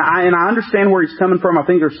exposition, and I understand where he's coming from. I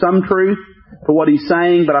think there's some truth to what he's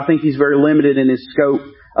saying, but I think he's very limited in his scope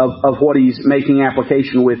of what he's making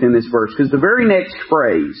application with in this verse. Because the very next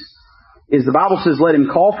phrase is the Bible says, let him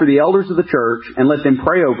call for the elders of the church and let them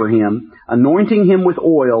pray over him, anointing him with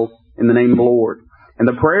oil in the name of the Lord. And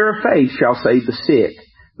the prayer of faith shall save the sick.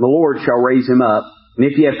 The Lord shall raise him up. And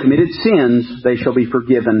if he have committed sins, they shall be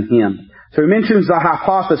forgiven him. So he mentions the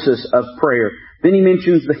hypothesis of prayer. Then he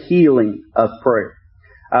mentions the healing of prayer.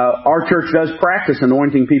 Our church does practice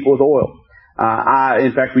anointing people with oil.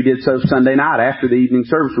 In fact, we did so Sunday night after the evening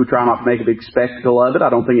service. We try not to make a big spectacle of it. I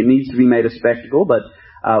don't think it needs to be made a spectacle, but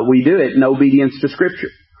we do it in obedience to Scripture.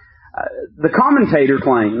 The commentator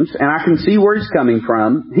claims, and I can see where he's coming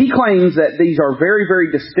from, he claims that these are very,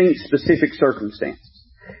 very distinct, specific circumstances.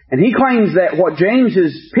 And he claims that what James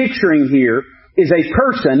is picturing here is a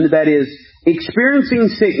person that is experiencing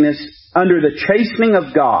sickness under the chastening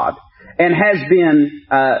of God and has been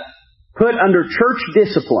put under church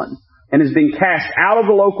discipline and has been cast out of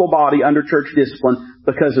the local body under church discipline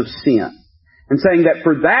because of sin. And saying that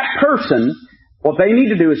for that person, what they need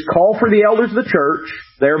to do is call for the elders of the church,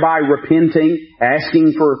 thereby repenting,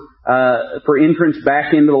 asking for entrance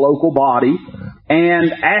back into the local body,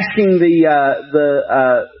 and asking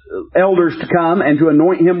the elders to come and to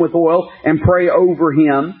anoint him with oil and pray over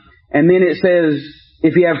him. And then it says,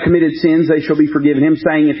 If he have committed sins, they shall be forgiven him,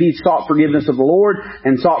 saying, if he sought forgiveness of the Lord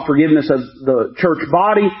and sought forgiveness of the church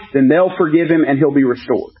body, then they'll forgive him and he'll be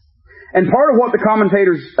restored. And part of what the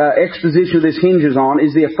commentator's exposition of this hinges on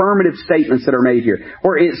is the affirmative statements that are made here,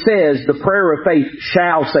 where it says the prayer of faith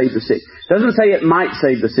shall save the sick. It doesn't say it might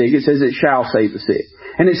save the sick, it says it shall save the sick.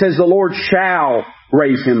 And it says the Lord shall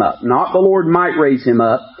raise him up, not the Lord might raise him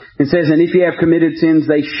up. It says, and if he have committed sins,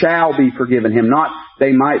 they shall be forgiven him, not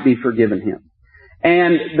they might be forgiven him.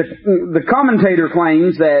 And the commentator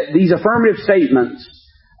claims that these affirmative statements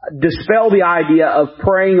dispel the idea of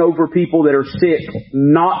praying over people that are sick,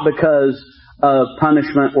 not because of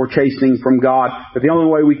punishment or chastening from God, but the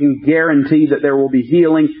only way we can guarantee that there will be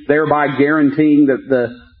healing, thereby guaranteeing that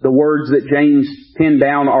the words that James penned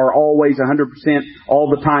down are always 100% all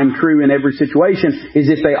the time true in every situation, is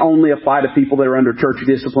if they only apply to people that are under church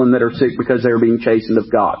discipline that are sick because they're being chastened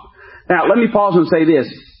of God. Now, let me pause and say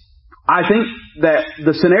this. I think that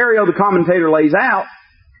the scenario the commentator lays out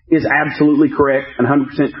is absolutely correct and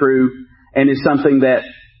 100% true, and is something that,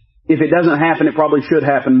 if it doesn't happen, it probably should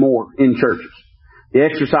happen more in churches. The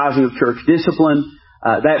exercising of church discipline,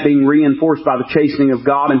 that being reinforced by the chastening of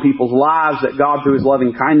God in people's lives, that God through His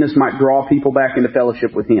loving kindness might draw people back into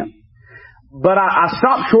fellowship with Him. But I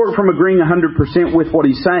stop short from agreeing 100% with what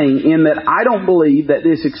he's saying, in that I don't believe that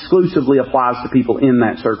this exclusively applies to people in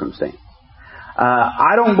that circumstance.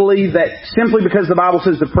 I don't believe that simply because the Bible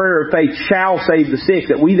says the prayer of faith shall save the sick,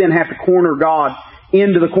 that we then have to corner God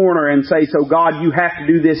into the corner and say, so God, you have to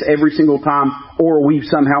do this every single time, or we've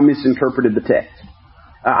somehow misinterpreted the text.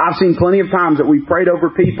 I've seen plenty of times that we've prayed over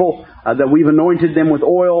people, that we've anointed them with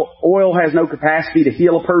oil. Oil has no capacity to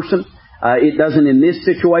heal a person. It doesn't in this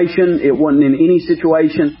situation. It wouldn't in any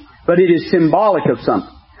situation. But it is symbolic of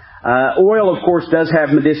something. Oil, of course, does have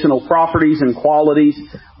medicinal properties and qualities,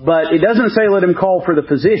 but it doesn't say let him call for the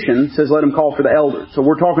physician. It says let him call for the elders. So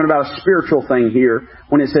we're talking about a spiritual thing here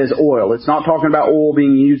when it says oil. It's not talking about oil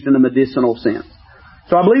being used in a medicinal sense.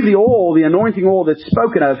 So I believe the oil, the anointing oil that's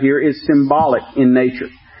spoken of here, is symbolic in nature.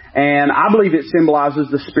 And I believe it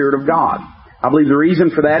symbolizes the Spirit of God. I believe the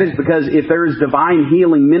reason for that is because if there is divine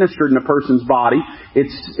healing ministered in a person's body,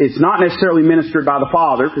 it's not necessarily ministered by the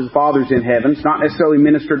Father, because the Father's in heaven. It's not necessarily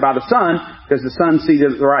ministered by the Son, because the Son's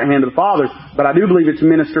seated at the right hand of the Father. But I do believe it's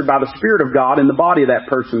ministered by the Spirit of God in the body of that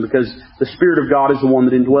person, because the Spirit of God is the one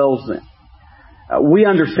that indwells them. We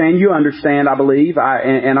understand, you understand, I believe,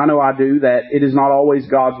 and I know I do, that it is not always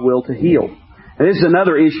God's will to heal. And this is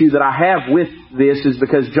another issue that I have with this, is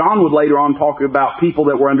because John would later on talk about people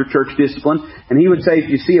that were under church discipline, and he would say if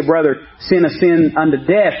you see a brother sin a sin unto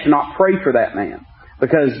death, do not pray for that man,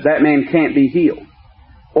 because that man can't be healed.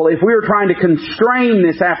 Well, if we were trying to constrain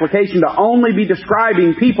this application to only be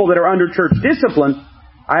describing people that are under church discipline,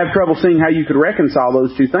 I have trouble seeing how you could reconcile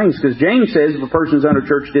those two things, because James says if a person is under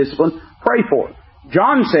church discipline, pray for it.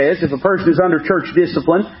 John says if a person is under church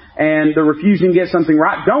discipline and they're refusing to get something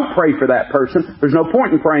right, don't pray for that person. There's no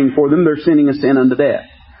point in praying for them. They're sinning a sin unto death.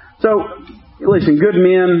 So, listen, good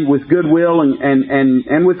men with goodwill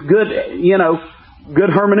and with good, good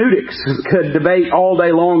hermeneutics could debate all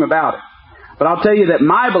day long about it. But I'll tell you that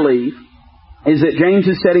my belief is that James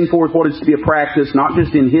is setting forth what is to be a practice, not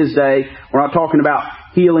just in his day. We're not talking about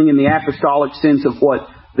healing in the apostolic sense of what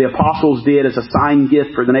the apostles did as a sign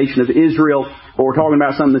gift for the nation of Israel, but we're talking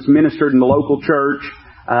about something that's ministered in the local church.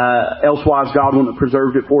 Elsewise, God wouldn't have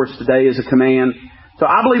preserved it for us today as a command. So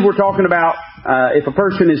I believe we're talking about if a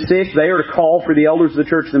person is sick, they are to call for the elders of the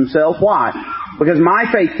church themselves. Why? Because my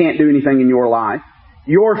faith can't do anything in your life.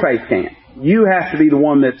 Your faith can't. You have to be the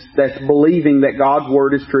one that's believing that God's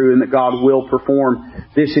Word is true and that God will perform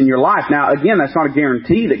this in your life. Now, again, that's not a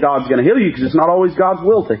guarantee that God's going to heal you, because it's not always God's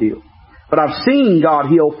will to heal. But I've seen God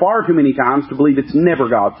heal far too many times to believe it's never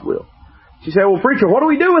God's will. You say, well, preacher, what do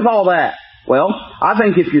we do with all that? Well, I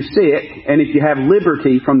think if you're sick and if you have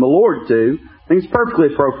liberty from the Lord to, I think it's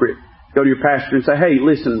perfectly appropriate to go to your pastor and say, hey,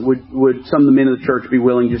 listen, would some of the men of the church be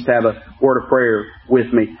willing just to have a word of prayer with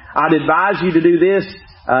me? I'd advise you to do this.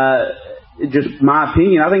 Just my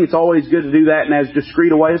opinion, I think it's always good to do that in as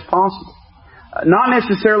discreet a way as possible. Not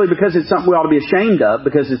necessarily because it's something we ought to be ashamed of,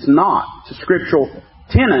 because it's not. It's a scriptural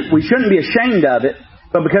tenet. We shouldn't be ashamed of it,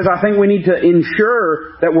 but because I think we need to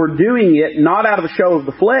ensure that we're doing it not out of a show of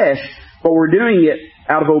the flesh, but we're doing it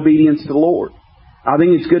out of obedience to the Lord. I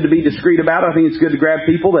think it's good to be discreet about it. I think it's good to grab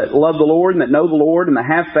people that love the Lord and that know the Lord and that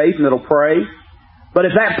have faith and that'll pray. But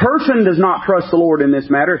if that person does not trust the Lord in this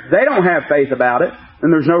matter, if they don't have faith about it, then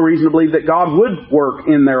there's no reason to believe that God would work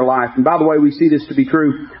in their life. And by the way, we see this to be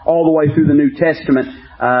true all the way through the New Testament.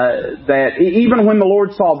 that even when the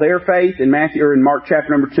Lord saw their faith in Matthew or in Mark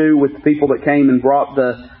chapter number 2 with the people that came and brought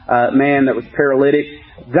the man that was paralytic,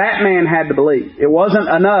 that man had to believe. It wasn't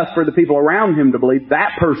enough for the people around him to believe.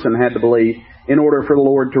 That person had to believe in order for the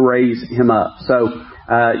Lord to raise him up. So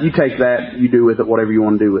you take that, you do with it whatever you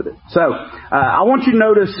want to do with it. So I want you to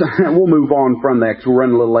notice, we'll move on from that because we're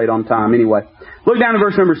running a little late on time anyway. Look down to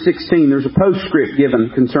verse number 16. There's a postscript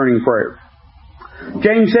given concerning prayer.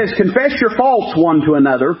 James says, confess your faults one to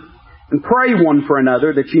another and pray one for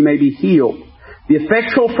another that ye may be healed. The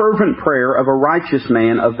effectual fervent prayer of a righteous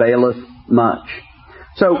man availeth much.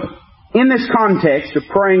 So, in this context of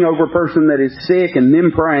praying over a person that is sick and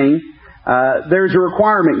them praying, there's a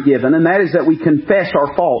requirement given, and that is that we confess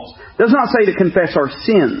our faults. It does not say to confess our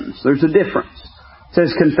sins. There's a difference. It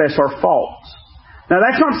says confess our faults. Now,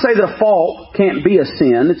 that's not to say that a fault can't be a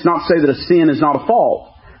sin. It's not to say that a sin is not a fault.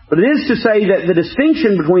 But it is to say that the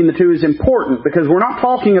distinction between the two is important because we're not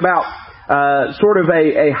talking about sort of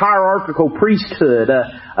a hierarchical priesthood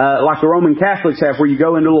like the Roman Catholics have, where you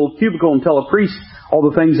go into a little cubicle and tell a priest all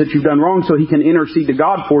the things that you've done wrong so he can intercede to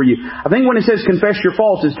God for you. I think when it says confess your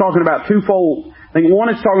faults, it's talking about twofold. I think one,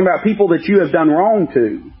 it's talking about people that you have done wrong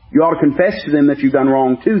to. You ought to confess to them that you've done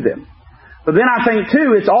wrong to them. But then I think,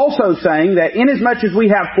 too, it's also saying that inasmuch as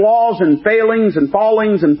we have flaws and failings and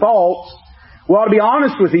fallings and faults, we ought to be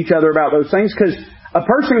honest with each other about those things, because a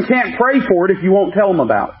person can't pray for it if you won't tell them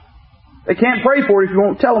about it. They can't pray for it if you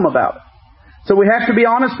won't tell them about it. So we have to be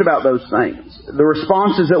honest about those things. The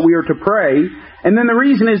responses that we are to pray. And then the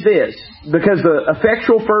reason is this, because the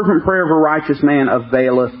effectual fervent prayer of a righteous man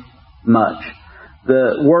availeth much.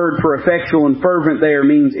 The word for effectual and fervent there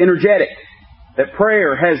means energetic. That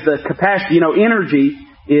prayer has the capacity, energy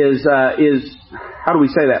is, how do we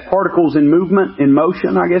say that? Particles in movement, in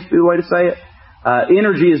motion, I guess would be the way to say it.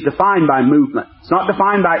 Energy is defined by movement. It's not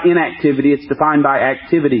defined by inactivity, it's defined by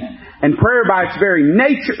activity. And prayer by its very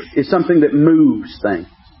nature is something that moves things.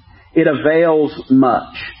 It avails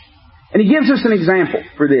much. And he gives us an example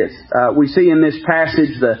for this. We see in this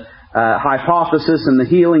passage the hypothesis and the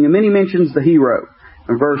healing, and then he mentions the hero.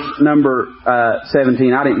 In verse number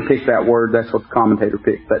 17, I didn't pick that word, that's what the commentator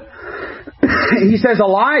picked. But he says,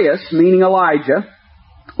 Elias, meaning Elijah,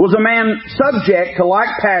 was a man subject to like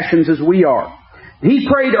passions as we are. He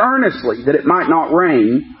prayed earnestly that it might not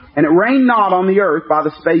rain, and it rained not on the earth by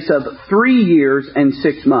the space of 3 years and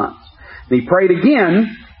 6 months. And he prayed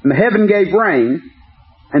again, and the heaven gave rain,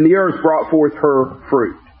 and the earth brought forth her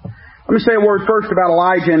fruit. Let me say a word first about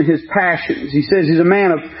Elijah and his passions. He says he's a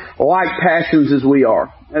man of like passions as we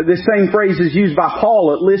are. This same phrase is used by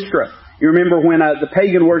Paul at Lystra. You remember when the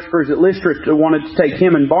pagan worshippers at Lystra wanted to take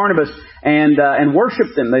him and Barnabas and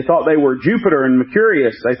worship them. They thought they were Jupiter and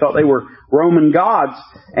Mercurius. They thought they were Roman gods.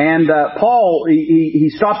 And Paul,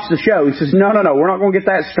 he stops the show. He says, no, we're not going to get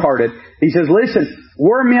that started. He says, listen,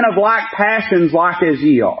 we're men of like passions like as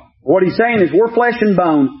ye are. What he's saying is we're flesh and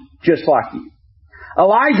bone just like you.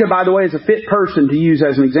 Elijah, by the way, is a fit person to use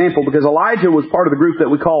as an example because Elijah was part of the group that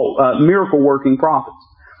we call miracle-working prophets.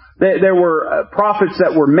 There were prophets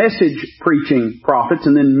that were message-preaching prophets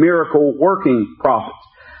and then miracle-working prophets.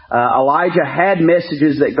 Elijah had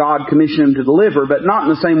messages that God commissioned him to deliver, but not in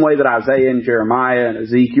the same way that Isaiah and Jeremiah and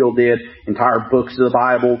Ezekiel did. Entire books of the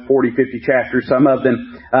Bible, 40, 50 chapters, some of them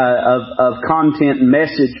of content and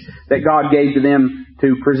message that God gave to them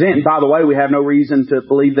to present. And by the way, we have no reason to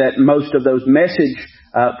believe that most of those message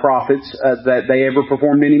prophets that they ever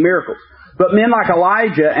performed any miracles. But men like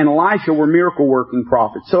Elijah and Elisha were miracle-working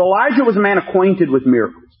prophets. So Elijah was a man acquainted with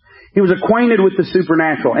miracles. He was acquainted with the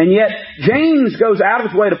supernatural. And yet, James goes out of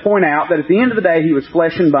his way to point out that at the end of the day, he was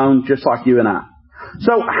flesh and bone just like you and I.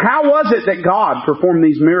 So how was it that God performed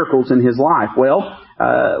these miracles in his life? Well,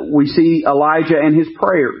 we see Elijah and his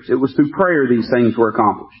prayers. It was through prayer these things were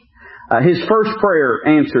accomplished. His first prayer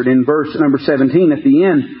answered in verse number 17 at the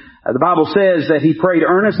end. The Bible says that he prayed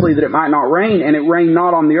earnestly that it might not rain, and it rained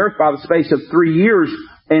not on the earth by the space of 3 years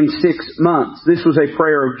and 6 months. This was a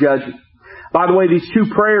prayer of judgment. By the way, these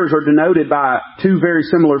two prayers are denoted by two very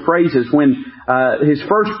similar phrases. When his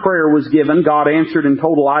first prayer was given, God answered and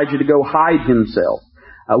told Elijah to go hide himself.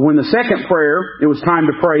 When the second prayer, it was time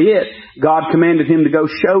to pray it, God commanded him to go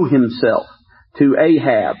show himself to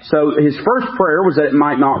Ahab. So his first prayer was that it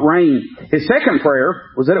might not rain. His second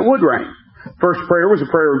prayer was that it would rain. First prayer was a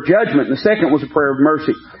prayer of judgment, and the second was a prayer of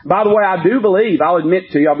mercy. By the way, I do believe, I'll admit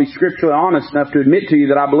to you, I'll be scripturally honest enough to admit to you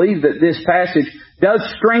that I believe that this passage does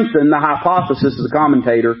strengthen the hypothesis of the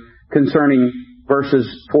commentator concerning verses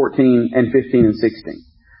 14 and 15 and 16.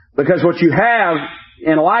 Because what you have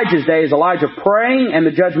in Elijah's day is Elijah praying and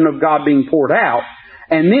the judgment of God being poured out,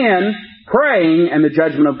 and then praying and the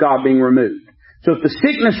judgment of God being removed. So if the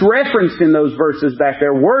sickness referenced in those verses back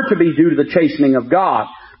there were to be due to the chastening of God,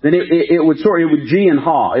 then it would gee and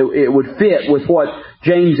haw. It would fit with what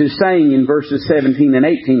James is saying in verses 17 and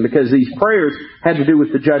 18, because these prayers had to do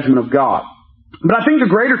with the judgment of God. But I think the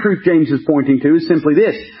greater truth James is pointing to is simply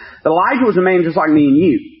this. Elijah was a man just like me and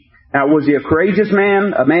you. Now, was he a courageous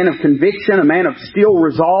man, a man of conviction, a man of steel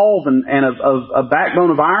resolve and of a backbone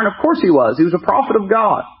of iron? Of course he was. He was a prophet of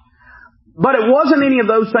God. But it wasn't any of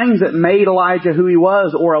those things that made Elijah who he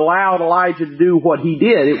was or allowed Elijah to do what he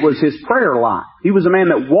did. It was his prayer life. He was a man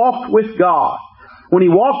that walked with God. When he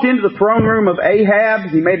walked into the throne room of Ahab,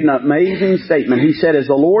 he made an amazing statement. He said, "As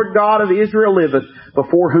the Lord God of Israel liveth,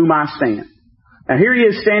 before whom I stand." Now here he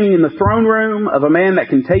is standing in the throne room of a man that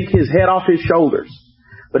can take his head off his shoulders.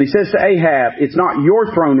 But he says to Ahab, "It's not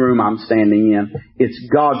your throne room I'm standing in. It's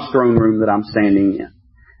God's throne room that I'm standing in."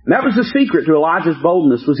 And that was the secret to Elijah's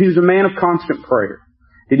boldness, was he was a man of constant prayer.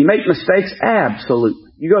 Did he make mistakes? Absolutely.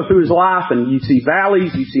 You go through his life and you see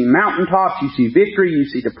valleys, you see mountaintops, you see victory, you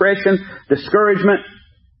see depression, discouragement.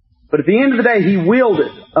 But at the end of the day, he wielded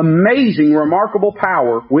amazing, remarkable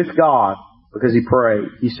power with God because he prayed.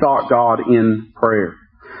 He sought God in prayer.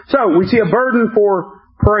 So we see a burden for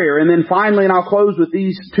prayer. And then finally, and I'll close with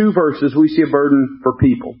these two verses, we see a burden for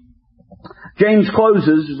people. James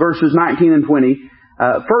closes verses 19 and 20.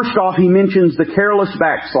 First off, he mentions the careless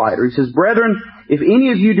backslider. He says, "Brethren, if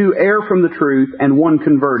any of you do err from the truth, and one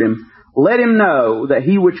convert him, let him know that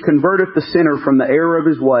he which converteth the sinner from the error of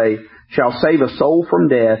his way shall save a soul from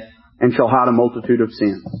death, and shall hide a multitude of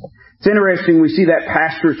sins." It's interesting, we see that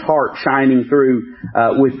pastor's heart shining through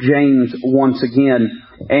with James once again.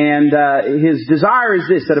 And his desire is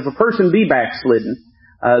this, that if a person be backslidden,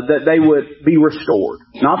 that they would be restored.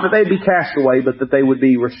 Not that they'd be cast away, but that they would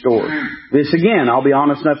be restored. This again, I'll be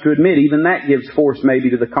honest enough to admit, even that gives force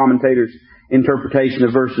maybe to the commentator's interpretation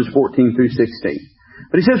of verses 14 through 16.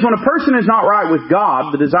 But he says, when a person is not right with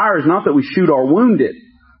God, the desire is not that we shoot our wounded,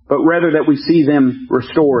 but rather that we see them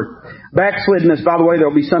restored. Backsliddenness, by the way, there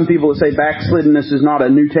will be some people that say backsliddenness is not a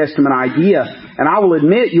New Testament idea. And I will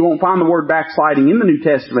admit you won't find the word backsliding in the New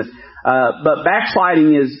Testament. But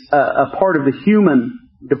backsliding is a part of the human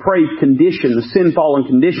depraved condition, the sin-fallen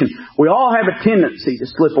condition. We all have a tendency to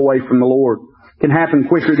slip away from the Lord. It can happen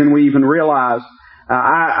quicker than we even realize.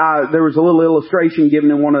 There was a little illustration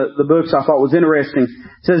given in one of the books I thought was interesting.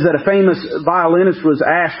 It says that a famous violinist was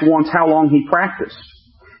asked once how long he practiced.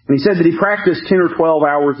 And he said that he practiced 10 or 12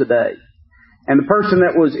 hours a day. And the person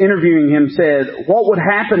that was interviewing him said, "What would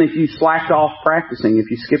happen if you slacked off practicing, if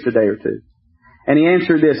you skipped a day or two?" And he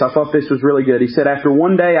answered this. I thought this was really good. He said, "After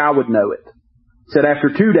one day, I would know it." He said, "After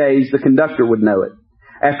 2 days, the conductor would know it.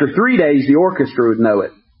 After 3 days, the orchestra would know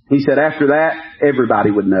it." He said, "After that,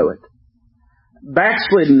 everybody would know it."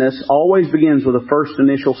 Backsliddenness always begins with a first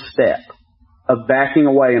initial step of backing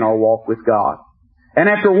away in our walk with God. And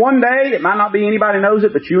after one day, it might not be anybody knows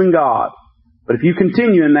it but you and God. But if you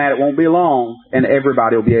continue in that, it won't be long, and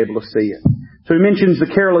everybody will be able to see it. So he mentions the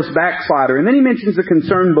careless backslider, and then he mentions the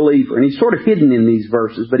concerned believer, and he's sort of hidden in these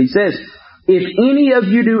verses. But he says, if any of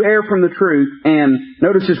you do err from the truth, and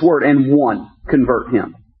notice this word, and one, convert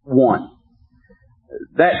him. One.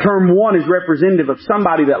 That term one is representative of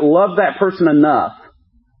somebody that loved that person enough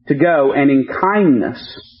to go and in kindness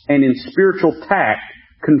and in spiritual tact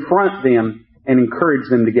confront them and encourage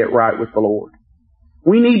them to get right with the Lord.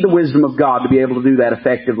 We need the wisdom of God to be able to do that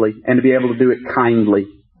effectively and to be able to do it kindly.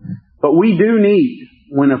 But we do need,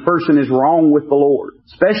 when a person is wrong with the Lord,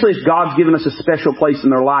 especially if God's given us a special place in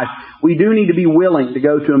their life, we do need to be willing to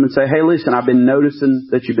go to them and say, "Hey, listen, I've been noticing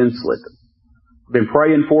that you've been slipping. I've been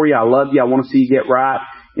praying for you. I love you. I want to see you get right.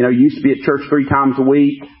 You used to be at church 3 times a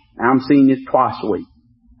week. Now I'm seeing you twice a week.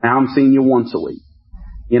 Now I'm seeing you once a week.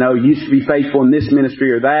 You used to be faithful in this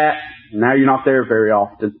ministry or that. Now you're not there very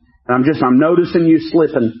often. And I'm noticing you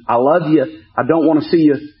slipping. I love you. I don't want to see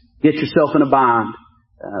you get yourself in a bind.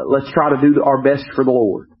 Let's try to do our best for the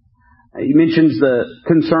Lord." He mentions the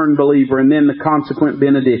concerned believer and then the consequent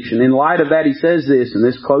benediction. In light of that, he says this, and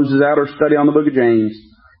this closes out our study on the book of James.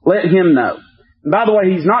 Let him know. And by the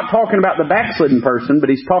way, he's not talking about the backslidden person, but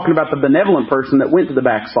he's talking about the benevolent person that went to the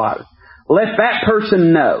backslider. Let that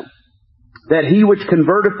person know that he which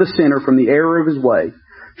converteth the sinner from the error of his way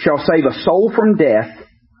shall save a soul from death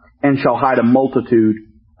and shall hide a multitude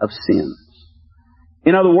of sins.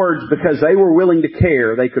 In other words, because they were willing to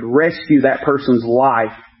care, they could rescue that person's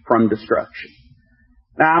life from destruction.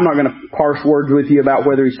 Now, I'm not going to parse words with you about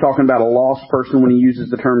whether he's talking about a lost person when he uses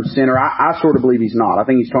the term sinner. I sort of believe he's not. I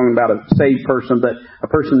think he's talking about a saved person, but a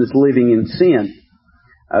person that's living in sin.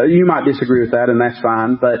 You might disagree with that, and that's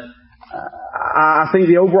fine, but I think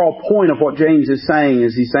the overall point of what James is saying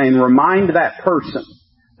is he's saying, remind that person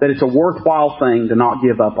that it's a worthwhile thing to not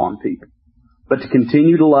give up on people, but to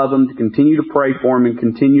continue to love them, to continue to pray for them, and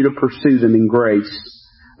continue to pursue them in grace.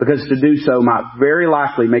 Because to do so might very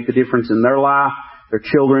likely make a difference in their life, their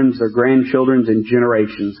children's, their grandchildren's, and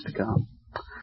generations to come.